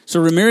beginning. So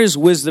Ramirez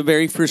was the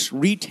very first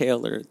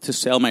retailer to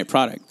sell my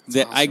product.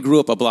 That's awesome. I grew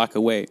up a block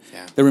away.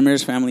 Yeah. The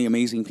Ramirez family,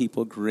 amazing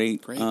people,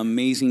 great.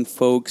 Amazing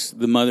folks.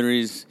 The mother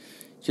is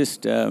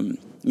just,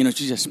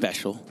 she's just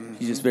special. Mm-hmm.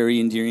 She's just very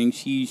endearing.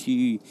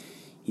 She's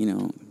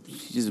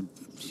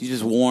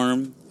just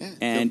warm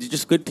and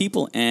just good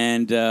people.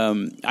 And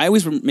I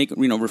always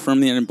refer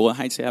me in Boyle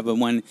Heights. I have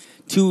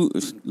two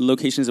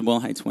locations in Boyle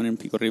Heights, one in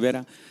Pico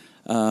Rivera.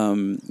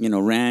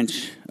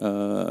 Ranch,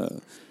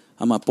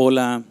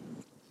 Amapola,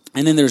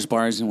 and then there's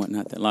bars and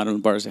whatnot. A lot of the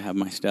bars that have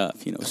my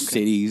stuff,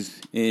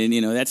 Cities, and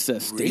that's a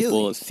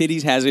staple. Really?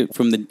 Cities has it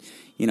from the,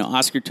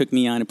 Oscar took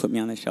me on and put me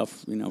on the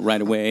shelf,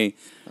 right away,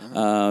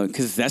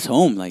 because that's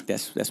home. Like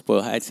that's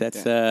Boyle Heights.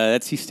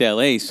 That's East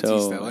LA.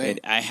 So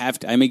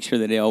I make sure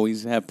that they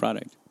always have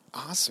product.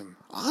 Awesome,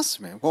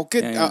 man. Well,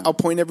 good. Yeah. I'll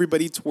point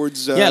everybody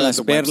towards Las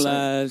the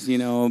Perlas,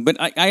 website. But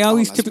I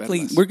always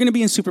typically we're going to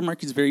be in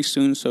supermarkets very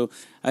soon. So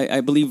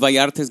I believe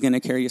Vallarta is going to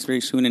carry us very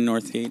soon, and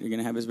Northgate are going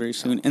to have us very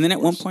soon. And then at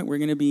one point we're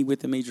going to be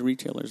with the major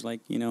retailers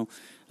like the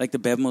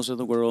Bevmos of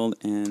the world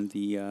and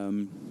the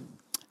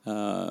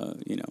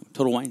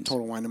Total Wines.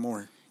 Total Wine and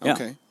more. Yeah.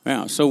 Okay.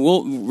 Yeah.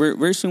 So we're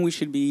very soon we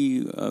should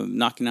be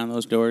knocking on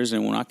those doors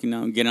and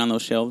getting on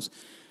those shelves.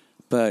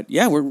 But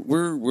yeah,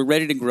 we're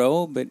ready to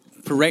grow. But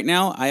for right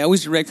now, I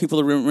always direct people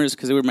to Ramirez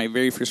because they were my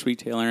very first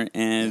retailer,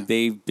 and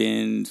they've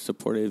been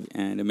supportive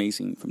and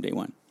amazing from day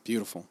one.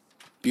 Beautiful.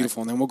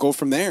 And then we'll go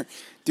from there.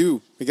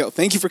 Dude, Miguel,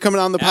 thank you for coming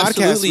on the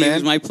Absolutely. podcast, man. It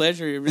was my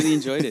pleasure. I really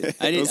enjoyed it.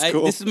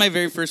 Cool. This is my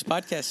very first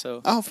podcast,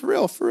 so. Oh, for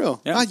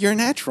real. Yeah. Oh, you're a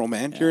natural,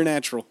 man. Yeah. You're a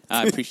natural.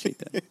 I appreciate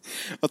that.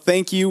 Well,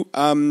 thank you.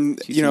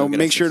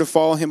 Make sure to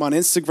follow him on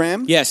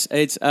Instagram. Yes,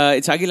 it's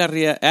Aguilar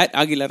Real, at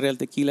Aguilar Real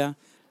Tequila.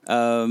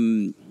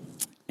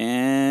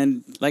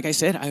 And like I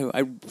said,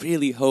 I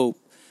really hope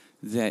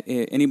that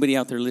anybody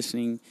out there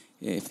listening,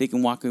 if they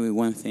can walk away with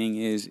one thing,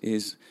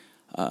 is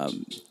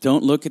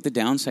don't look at the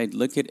downside.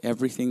 Look at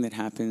everything that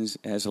happens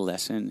as a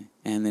lesson,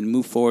 and then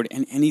move forward.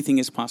 And anything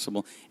is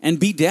possible.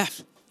 And be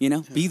deaf.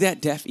 Be that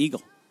deaf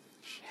eagle.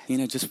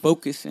 Just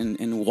focus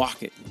and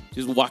walk it.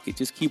 Just walk it.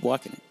 Just keep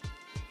walking it.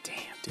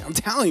 Dude, I'm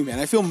telling you, man,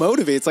 I feel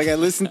motivated. It's like I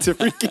listen to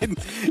freaking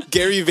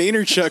Gary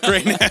Vaynerchuk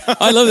right now.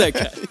 I love that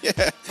guy.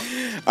 Yeah.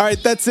 All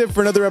right, that's it for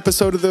another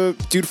episode of the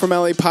Dude from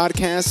LA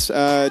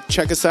podcast.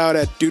 Check us out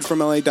at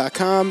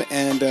dudefromla.com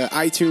and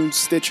iTunes,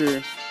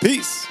 Stitcher.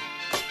 Peace.